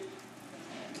me?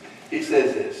 He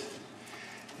says this.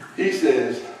 He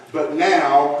says, but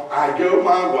now I go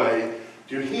my way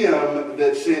to him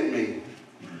that sent me.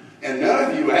 And none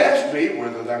of you asked me,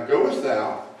 whither thou goest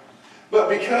thou? But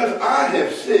because I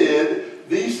have said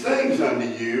these things unto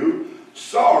you,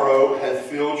 sorrow hath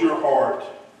filled your heart.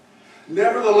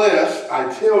 Nevertheless,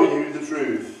 I tell you the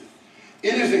truth.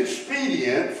 It is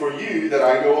expedient for you that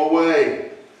I go away.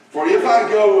 For if I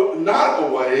go not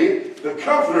away, the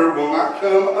Comforter will not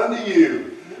come unto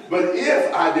you. But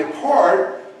if I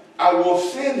depart, I will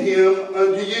send him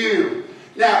unto you.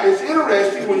 Now, it's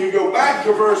interesting when you go back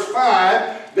to verse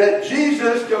 5, that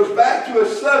Jesus goes back to a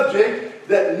subject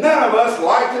that none of us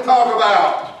like to talk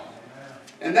about.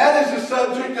 And that is the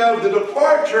subject of the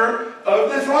departure of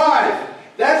this life.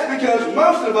 That's because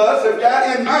most of us have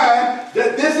got in mind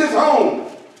that this is home.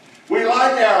 We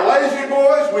like our lazy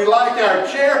boys, we like our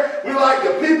chair, we like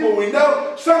the people we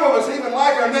know. Some of us even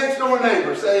like our next door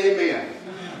neighbor. Say amen.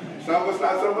 Some of us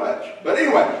not so much. But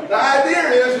anyway, the idea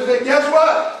is that guess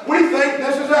what? We think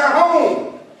this is our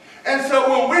home. And so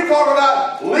when we talk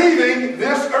about leaving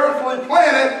this earthly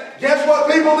planet, guess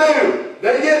what people do?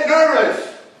 They get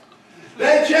nervous.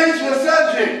 They change the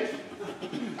subject.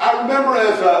 I remember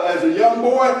as a young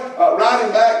boy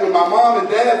riding back with my mom and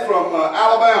dad from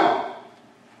Alabama.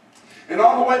 And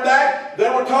on the way back, they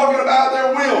were talking about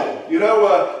their will. You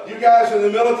know, you guys in the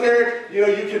military, you know,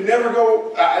 you can never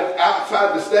go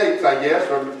outside the states, I guess,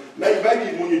 or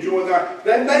maybe when you join there,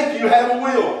 they make you have a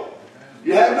will.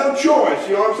 You have no choice,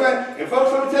 you know what I'm saying? And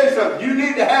folks, let me tell you something. You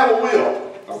need to have a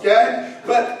will, okay?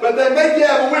 But they make you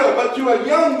have a will. But to a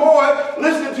young boy,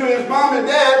 listening to his mom and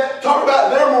dad talk about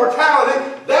their mortality,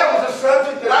 that was a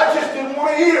subject that I just didn't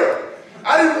want to hear.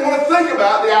 I didn't want to think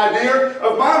about the idea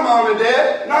of my mom and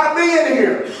dad not being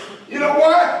here. You know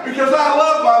why? Because I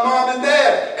love my mom and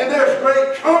dad. And there's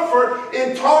great comfort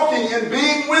in talking and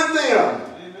being with them.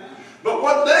 But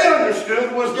what they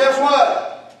understood was, guess what?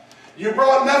 You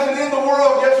brought nothing in the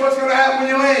world, guess what's going to happen when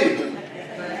you leave?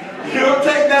 You don't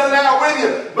take nothing out with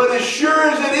you. But as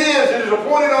sure as it is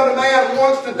appointed unto man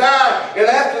once to die, and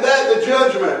after that the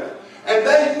judgment. And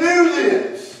they knew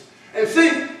this. And see,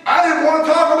 I didn't want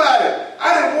to talk about it.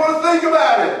 I didn't want to think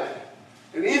about it.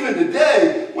 And even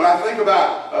today, when I think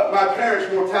about my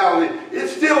parents' mortality, it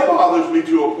still bothers me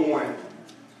to a point.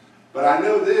 But I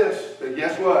know this, that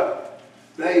guess what?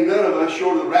 There ain't none of us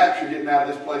short of the rapture getting out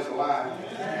of this place alive.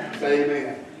 Say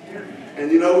amen.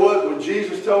 And you know what? When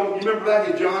Jesus told him, you remember that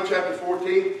in John chapter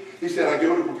 14? He said, I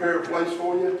go to prepare a place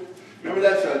for you. Remember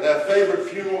that favorite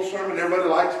funeral sermon everybody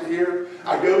likes to hear?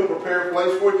 I go prepare a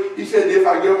place for you. He said, if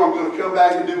I go, I'm going to come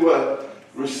back and do what?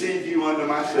 Receive you unto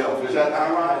myself. Is that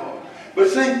not right? But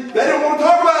see, they didn't want to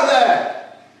talk about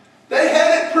that. They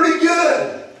had it pretty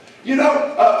good. You know,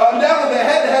 undoubtedly they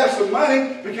had to have some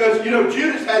money because, you know,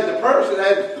 Judas had the purse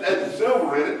that had the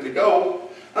silver in it, the gold.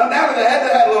 Undoubtedly they had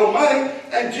to have a little money,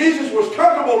 and Jesus was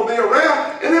comfortable to be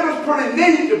around, and it was pretty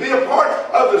neat to be a part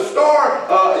of the star,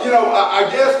 I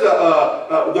guess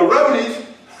the roadies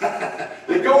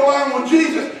that go along with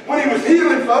Jesus when he was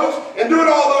healing folks and doing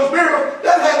all those miracles.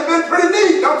 That had to have been pretty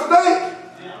neat, don't you think?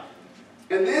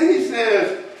 Yeah. And then he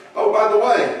says, oh, by the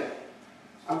way,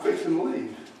 I'm fixing to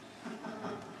leave.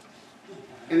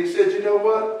 And he said, you know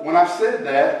what? When I said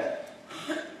that,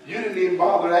 you didn't even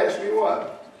bother to ask me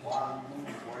what?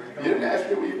 You didn't ask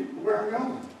me where I'm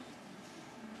going.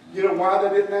 You know why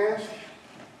they didn't ask?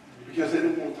 Because they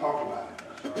didn't want to talk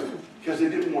about it. Because they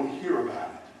didn't want to hear about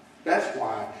it. That's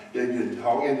why they didn't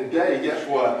talk. And today, guess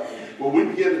what? When we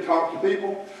begin to talk to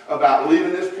people about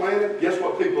leaving this planet, guess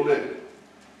what people do?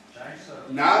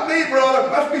 Not me, brother.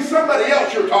 Must be somebody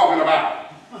else you're talking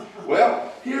about.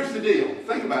 Well, here's the deal.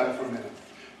 Think about it for a minute.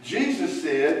 Jesus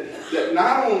said that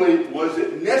not only was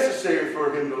it necessary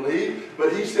for him to leave,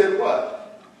 but he said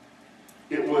what?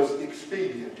 It was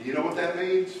expedient. Do you know what that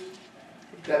means?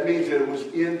 That means that it was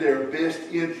in their best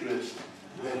interest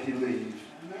that he leave.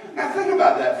 Now think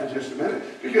about that for just a minute,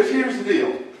 because here's the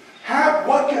deal.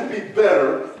 What could be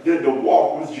better than to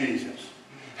walk with Jesus?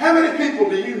 How many people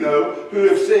do you know who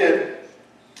have said,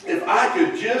 if I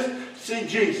could just see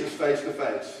Jesus face to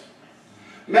face?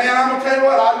 Man, I'm going to tell you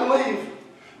what, I believe.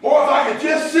 Boy, if I could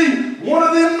just see one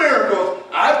of them miracles,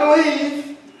 I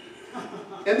believe.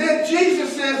 And then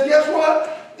Jesus says, guess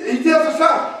what? He tells us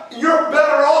something. You're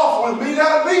better off with me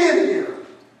not being here.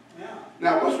 Yeah.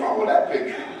 Now, what's wrong with that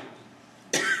picture?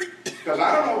 Because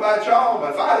I don't know about y'all,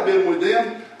 but if I'd have been with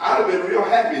them, I'd have been real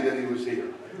happy that he was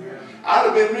here. I'd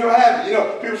have been real happy. You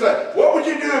know, people say, what would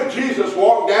you do if Jesus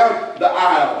walked down the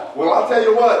aisle? Well, I'll tell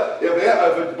you what. If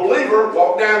a believer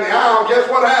walked down the aisle, guess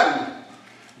what happened?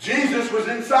 Jesus was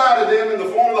inside of them in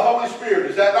the form of the Holy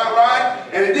Spirit. Is that not right?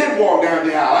 And he did walk down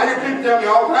the aisle. I hear people tell me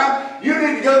all the time, you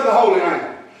need to go to the Holy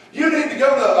Land. You need to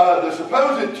go to the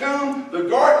supposed tomb, the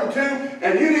garden tomb,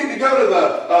 and you need to go to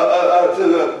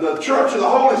the Church of the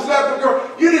Holy Sepulchre.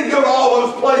 You need to go to all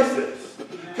those places.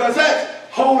 Because that's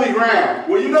holy ground.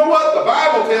 Well, you know what? The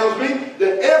Bible tells me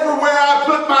that everywhere I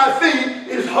put my feet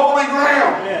is holy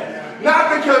ground. Yeah.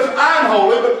 Not because I'm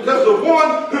holy, but because the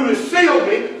one who has sealed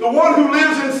me, the one who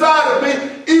lives inside of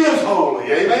me, is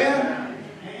holy. Amen?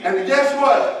 And guess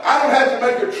what? I don't have to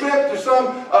make a trip to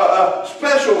some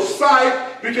special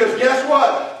site, because guess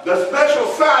what? The special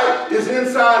site is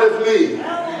inside of me.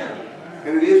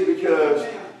 And it is because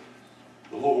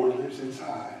the Lord lives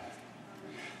inside.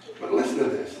 But listen to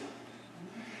this.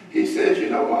 He says,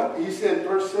 you know what? He said,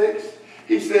 verse 6,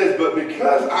 he says, but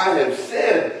because I have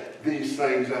said these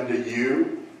things unto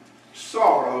you,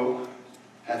 sorrow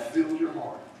hath filled your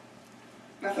heart.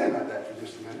 Now think about that for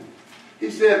just a minute. He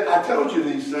said, I told you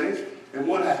these things, and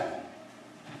what happened?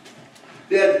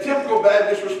 They had the typical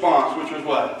Baptist response, which was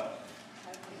what?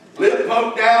 Lip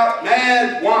poked out,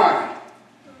 mad, whine.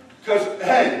 Because,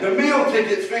 hey, the meal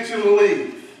ticket's fixing to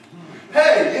leave.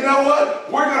 Hey, you know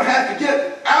what? We're going to have to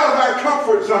get out of our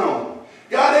comfort zone.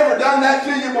 God ever done that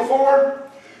to you before?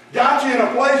 Got you in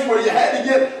a place where you had to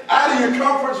get out of your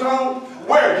comfort zone?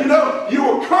 Where, you know, you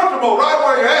were comfortable right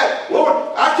where you're at. Lord,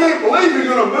 I can't believe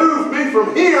you're going to move me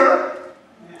from here.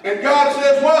 And God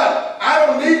says, what? I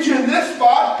don't need you in this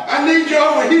spot. I need you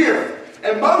over here.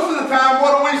 And most of the time,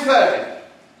 what do we say?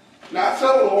 Not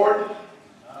so, Lord.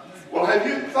 Well, have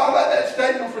you thought about that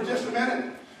statement for just a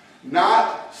minute?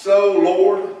 Not so,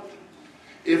 Lord.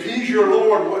 If he's your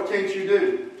Lord, what can't you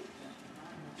do?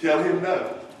 Tell him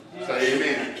no. Say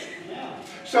amen.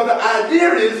 So the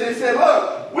idea is, they said,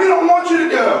 look, we don't want you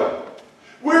to go.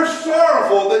 We're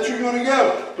sorrowful that you're going to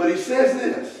go. But he says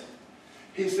this.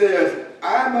 He says,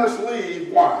 I must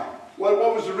leave. Why? What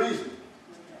was the reason?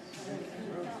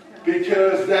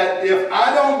 Because that if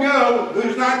I don't go,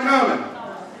 who's not coming?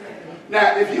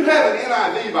 Now, if you have an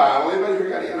NIV Bible, anybody here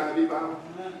got an NIV Bible?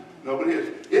 Nobody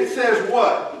is. It says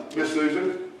what, Miss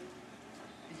Susan?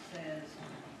 It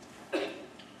says,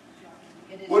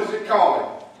 what does it call it?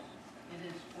 It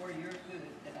is for your good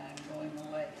that I am going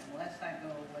away. Unless I go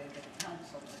away, the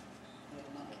counselor will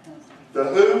not come. The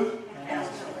who?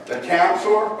 The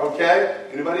counselor. Okay.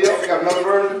 Anybody else got another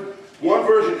version? One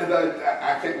version, and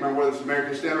I can't remember whether it's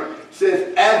American Standard,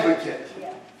 says advocate.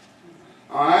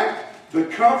 All right? The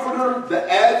Comforter,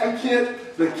 the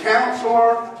Advocate, the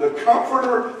Counselor, the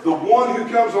Comforter, the one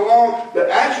who comes along.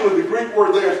 Actually, the Greek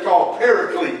word there is called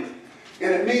Paraclete,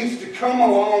 and it means to come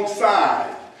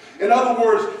alongside. In other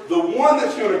words, the one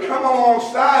that's going to come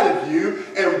alongside of you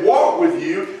and walk with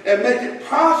you and make it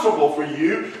possible for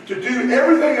you to do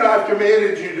everything that I've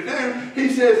commanded you to do. He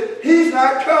says, he's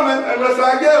not coming unless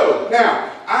I go.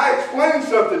 Now, I explained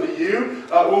something to you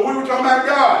when we were talking about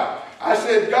God. I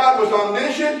said God was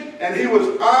omniscient and he was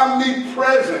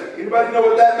omnipresent. Anybody know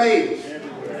what that means?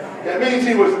 That means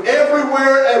he was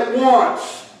everywhere at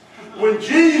once. When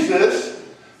Jesus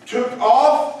took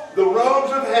off the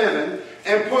robes of heaven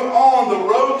and put on the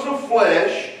robes of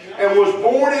flesh and was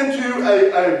born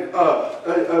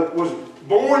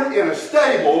born in a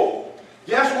stable,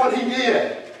 guess what he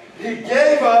did? He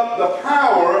gave up the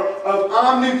power of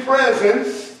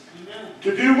omnipresence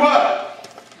to do what?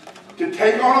 To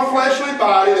take on a fleshly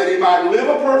body that he might live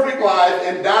a perfect life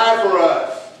and die for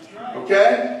us.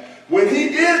 Okay? When he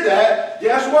did that,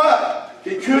 guess what?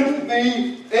 He couldn't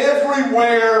be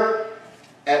everywhere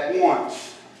at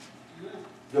once.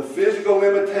 The physical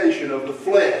limitation of the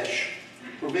flesh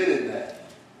prevented that.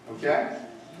 Okay?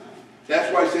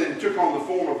 That's why he said he took on the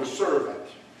form of a servant.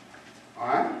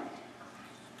 Alright?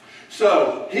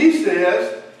 So, he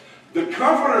says, the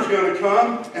Comforter's going to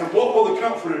come, and what will the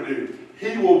Comforter do?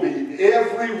 He will be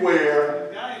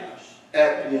everywhere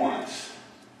at once.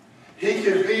 He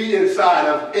can be inside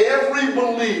of every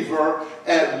believer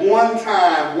at one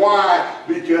time. Why?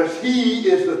 Because he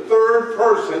is the third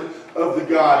person of the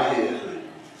Godhead.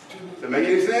 Does that make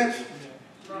any sense?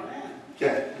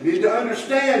 Okay. You need to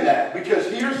understand that, because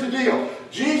here's the deal.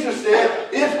 Jesus said,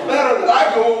 it's better that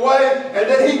I go away and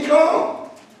that he come.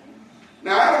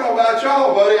 Now, I don't know about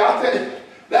y'all, buddy. I'll tell you,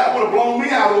 that would have blown me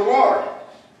out of the water.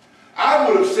 I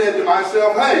would have said to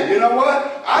myself, hey, you know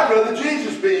what? I'd rather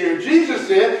Jesus be here. Jesus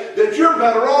said that you're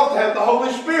better off to have the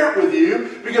Holy Spirit with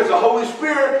you, because the Holy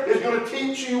Spirit is going to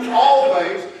teach you all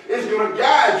things, is going to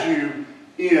guide you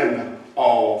in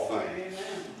all things.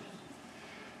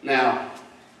 Now,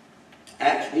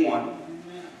 Acts 1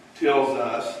 tells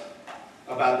us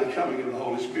about the coming of the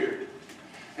Holy Spirit.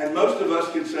 And most of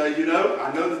us can say, you know,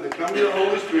 I know that the coming of the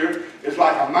Holy Spirit is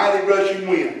like a mighty rushing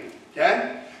wind.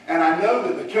 Okay? And I know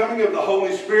that the coming of the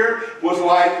Holy Spirit was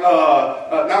like,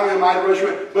 not only a mighty rushing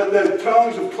wind, but the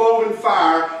tongues of cloven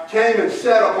fire came and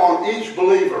set upon each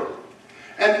believer.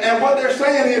 And what they're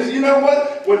saying is, you know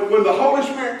what? When the Holy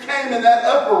Spirit came in that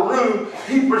upper room,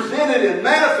 he presented and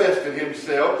manifested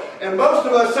himself. And most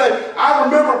of us say, I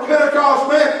remember Pentecost,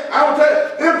 man. I will tell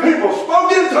you, them people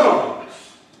spoke in tongues.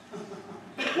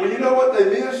 Well, you know what they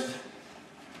missed?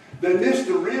 They missed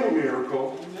the real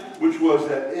miracle, which was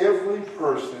that every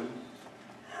person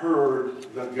heard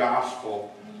the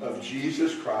gospel of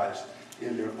Jesus Christ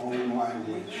in their own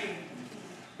language.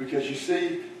 Because you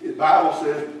see, the Bible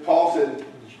says, Paul said,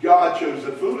 God chose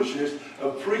the foolishness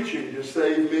of preaching to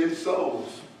save men's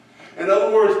souls. In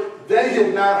other words, they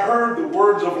had not heard the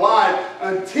words of life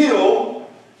until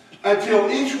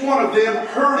each one of them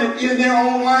heard it in their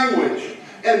own language.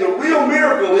 And the real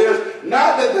miracle is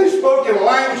not that they spoke in a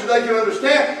language that they could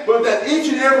understand, but that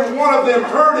each and every one of them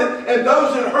heard it, and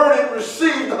those that heard it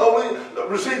received the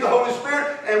Holy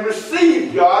Spirit and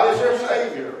received God as their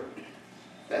Savior.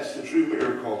 That's the true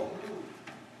miracle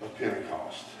of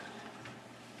Pentecost.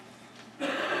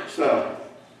 So,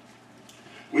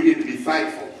 we need to be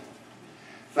thankful.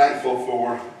 Thankful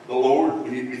for the Lord. We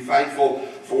need to be thankful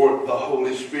for the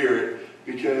Holy Spirit,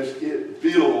 because it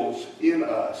builds in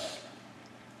us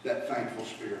that thankful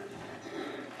spirit.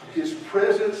 His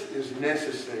presence is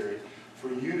necessary for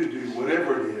you to do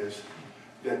whatever it is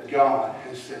that God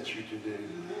has set you to do.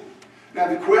 Now,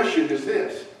 the question is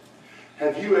this.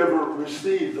 Have you ever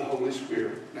received the Holy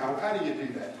Spirit? Now, how do you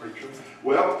do that, preacher?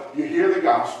 Well, you hear the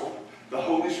gospel. The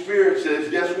Holy Spirit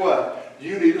says, guess what?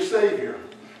 You need a Savior.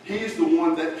 He's the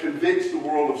one that convicts the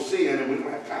world of sin, and we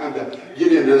don't have time to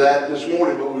get into that this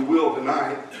morning, but we will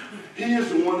tonight. He is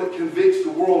the one that convicts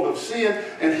the world of sin,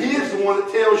 and he is the one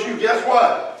that tells you, guess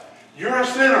what? You're a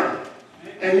sinner,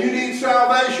 and you need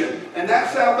salvation. And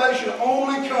that salvation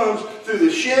only comes through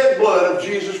the shed blood of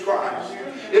Jesus Christ.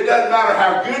 It doesn't matter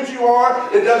how good you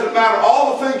are. It doesn't matter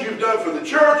all the things you've done for the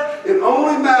church. It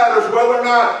only matters whether or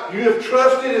not you have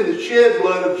trusted in the shed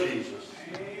blood of Jesus.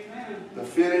 The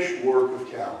finished work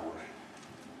of Calvary.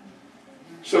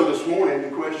 So this morning,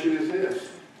 the question is this.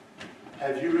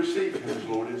 Have you received him as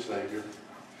Lord and Savior?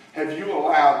 Have you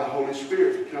allowed the Holy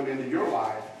Spirit to come into your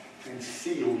life and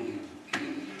seal you?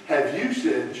 Have you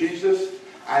said, Jesus,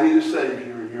 I need a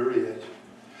Savior, and you're it?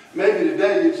 Maybe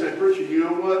today you'd say, preacher, you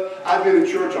know what? I've been in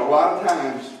church a lot of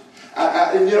times.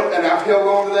 And I've held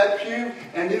on to that pew,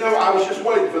 and I was just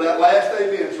waiting for that last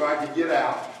amen so I could get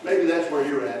out. Maybe that's where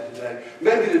you're at today.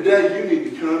 Maybe today you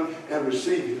need to come and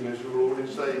receive Him as your Lord and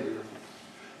Savior.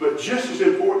 But just as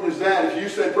important as that, if you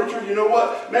say, preacher, you know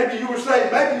what? Maybe you were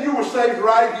saved. Maybe you were saved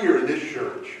right here in this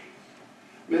church.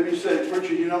 Maybe you say,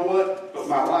 preacher, you know what? But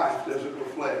my life doesn't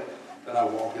reflect that I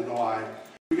walk in the light.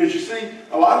 Because you see,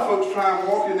 a lot of folks try and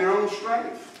walk in their own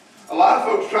strength. A lot of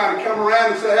folks try to come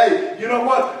around and say, hey, you know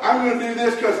what? I'm going to do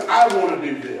this because I want to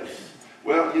do this.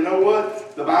 Well, you know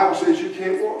what? The Bible says you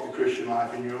can't walk the Christian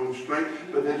life in your own strength,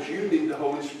 but that you need the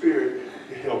Holy Spirit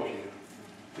to help you,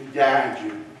 to guide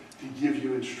you, to give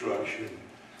you instruction.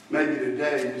 Maybe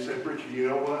today you say, preacher, you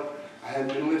know what? I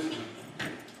haven't been listening.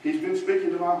 He's been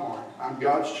speaking to my heart. I'm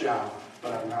God's child,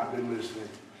 but I've not been listening.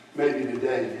 Maybe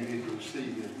today you need to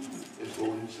receive Him as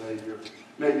Lord and Savior.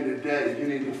 Maybe today you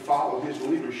need to follow His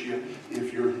leadership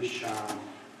if you're His child.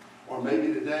 Or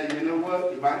maybe today, you know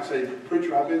what? You might say,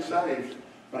 preacher, I've been saved,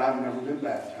 but I've never been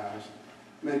baptized.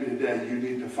 Maybe today you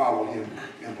need to follow Him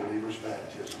in believer's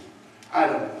baptism. I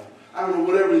don't know. I don't know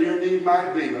whatever your need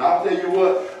might be, but I'll tell you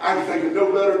what, I can think of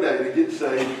no better day to get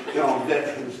saved than on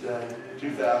Veterans Day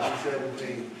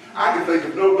 2017. I can think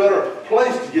of no better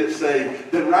place to get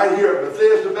saved than right here at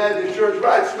Bethesda Baptist Church,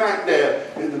 right smack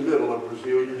dab in the middle of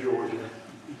Brasilia, Georgia.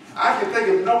 I can think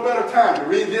of no better time to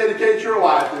rededicate your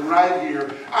life than right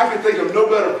here. I can think of no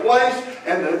better place,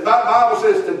 and the Bible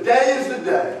says today is the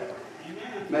day.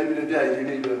 Maybe today you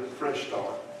need a fresh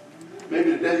start.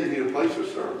 Maybe today you need a place of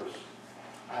service.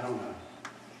 I don't know.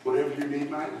 Whatever your need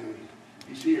might be,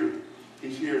 He's here.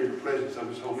 He's here in the presence of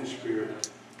His Holy Spirit,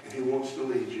 and He wants to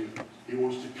lead you. He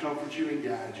wants to comfort you and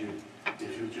guide you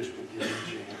if you'll just be given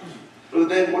a chance. Brother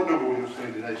Dave, what number are we going to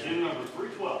sing today? Hymn number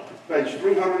 312. Page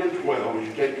 312, as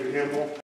you take your hymnal.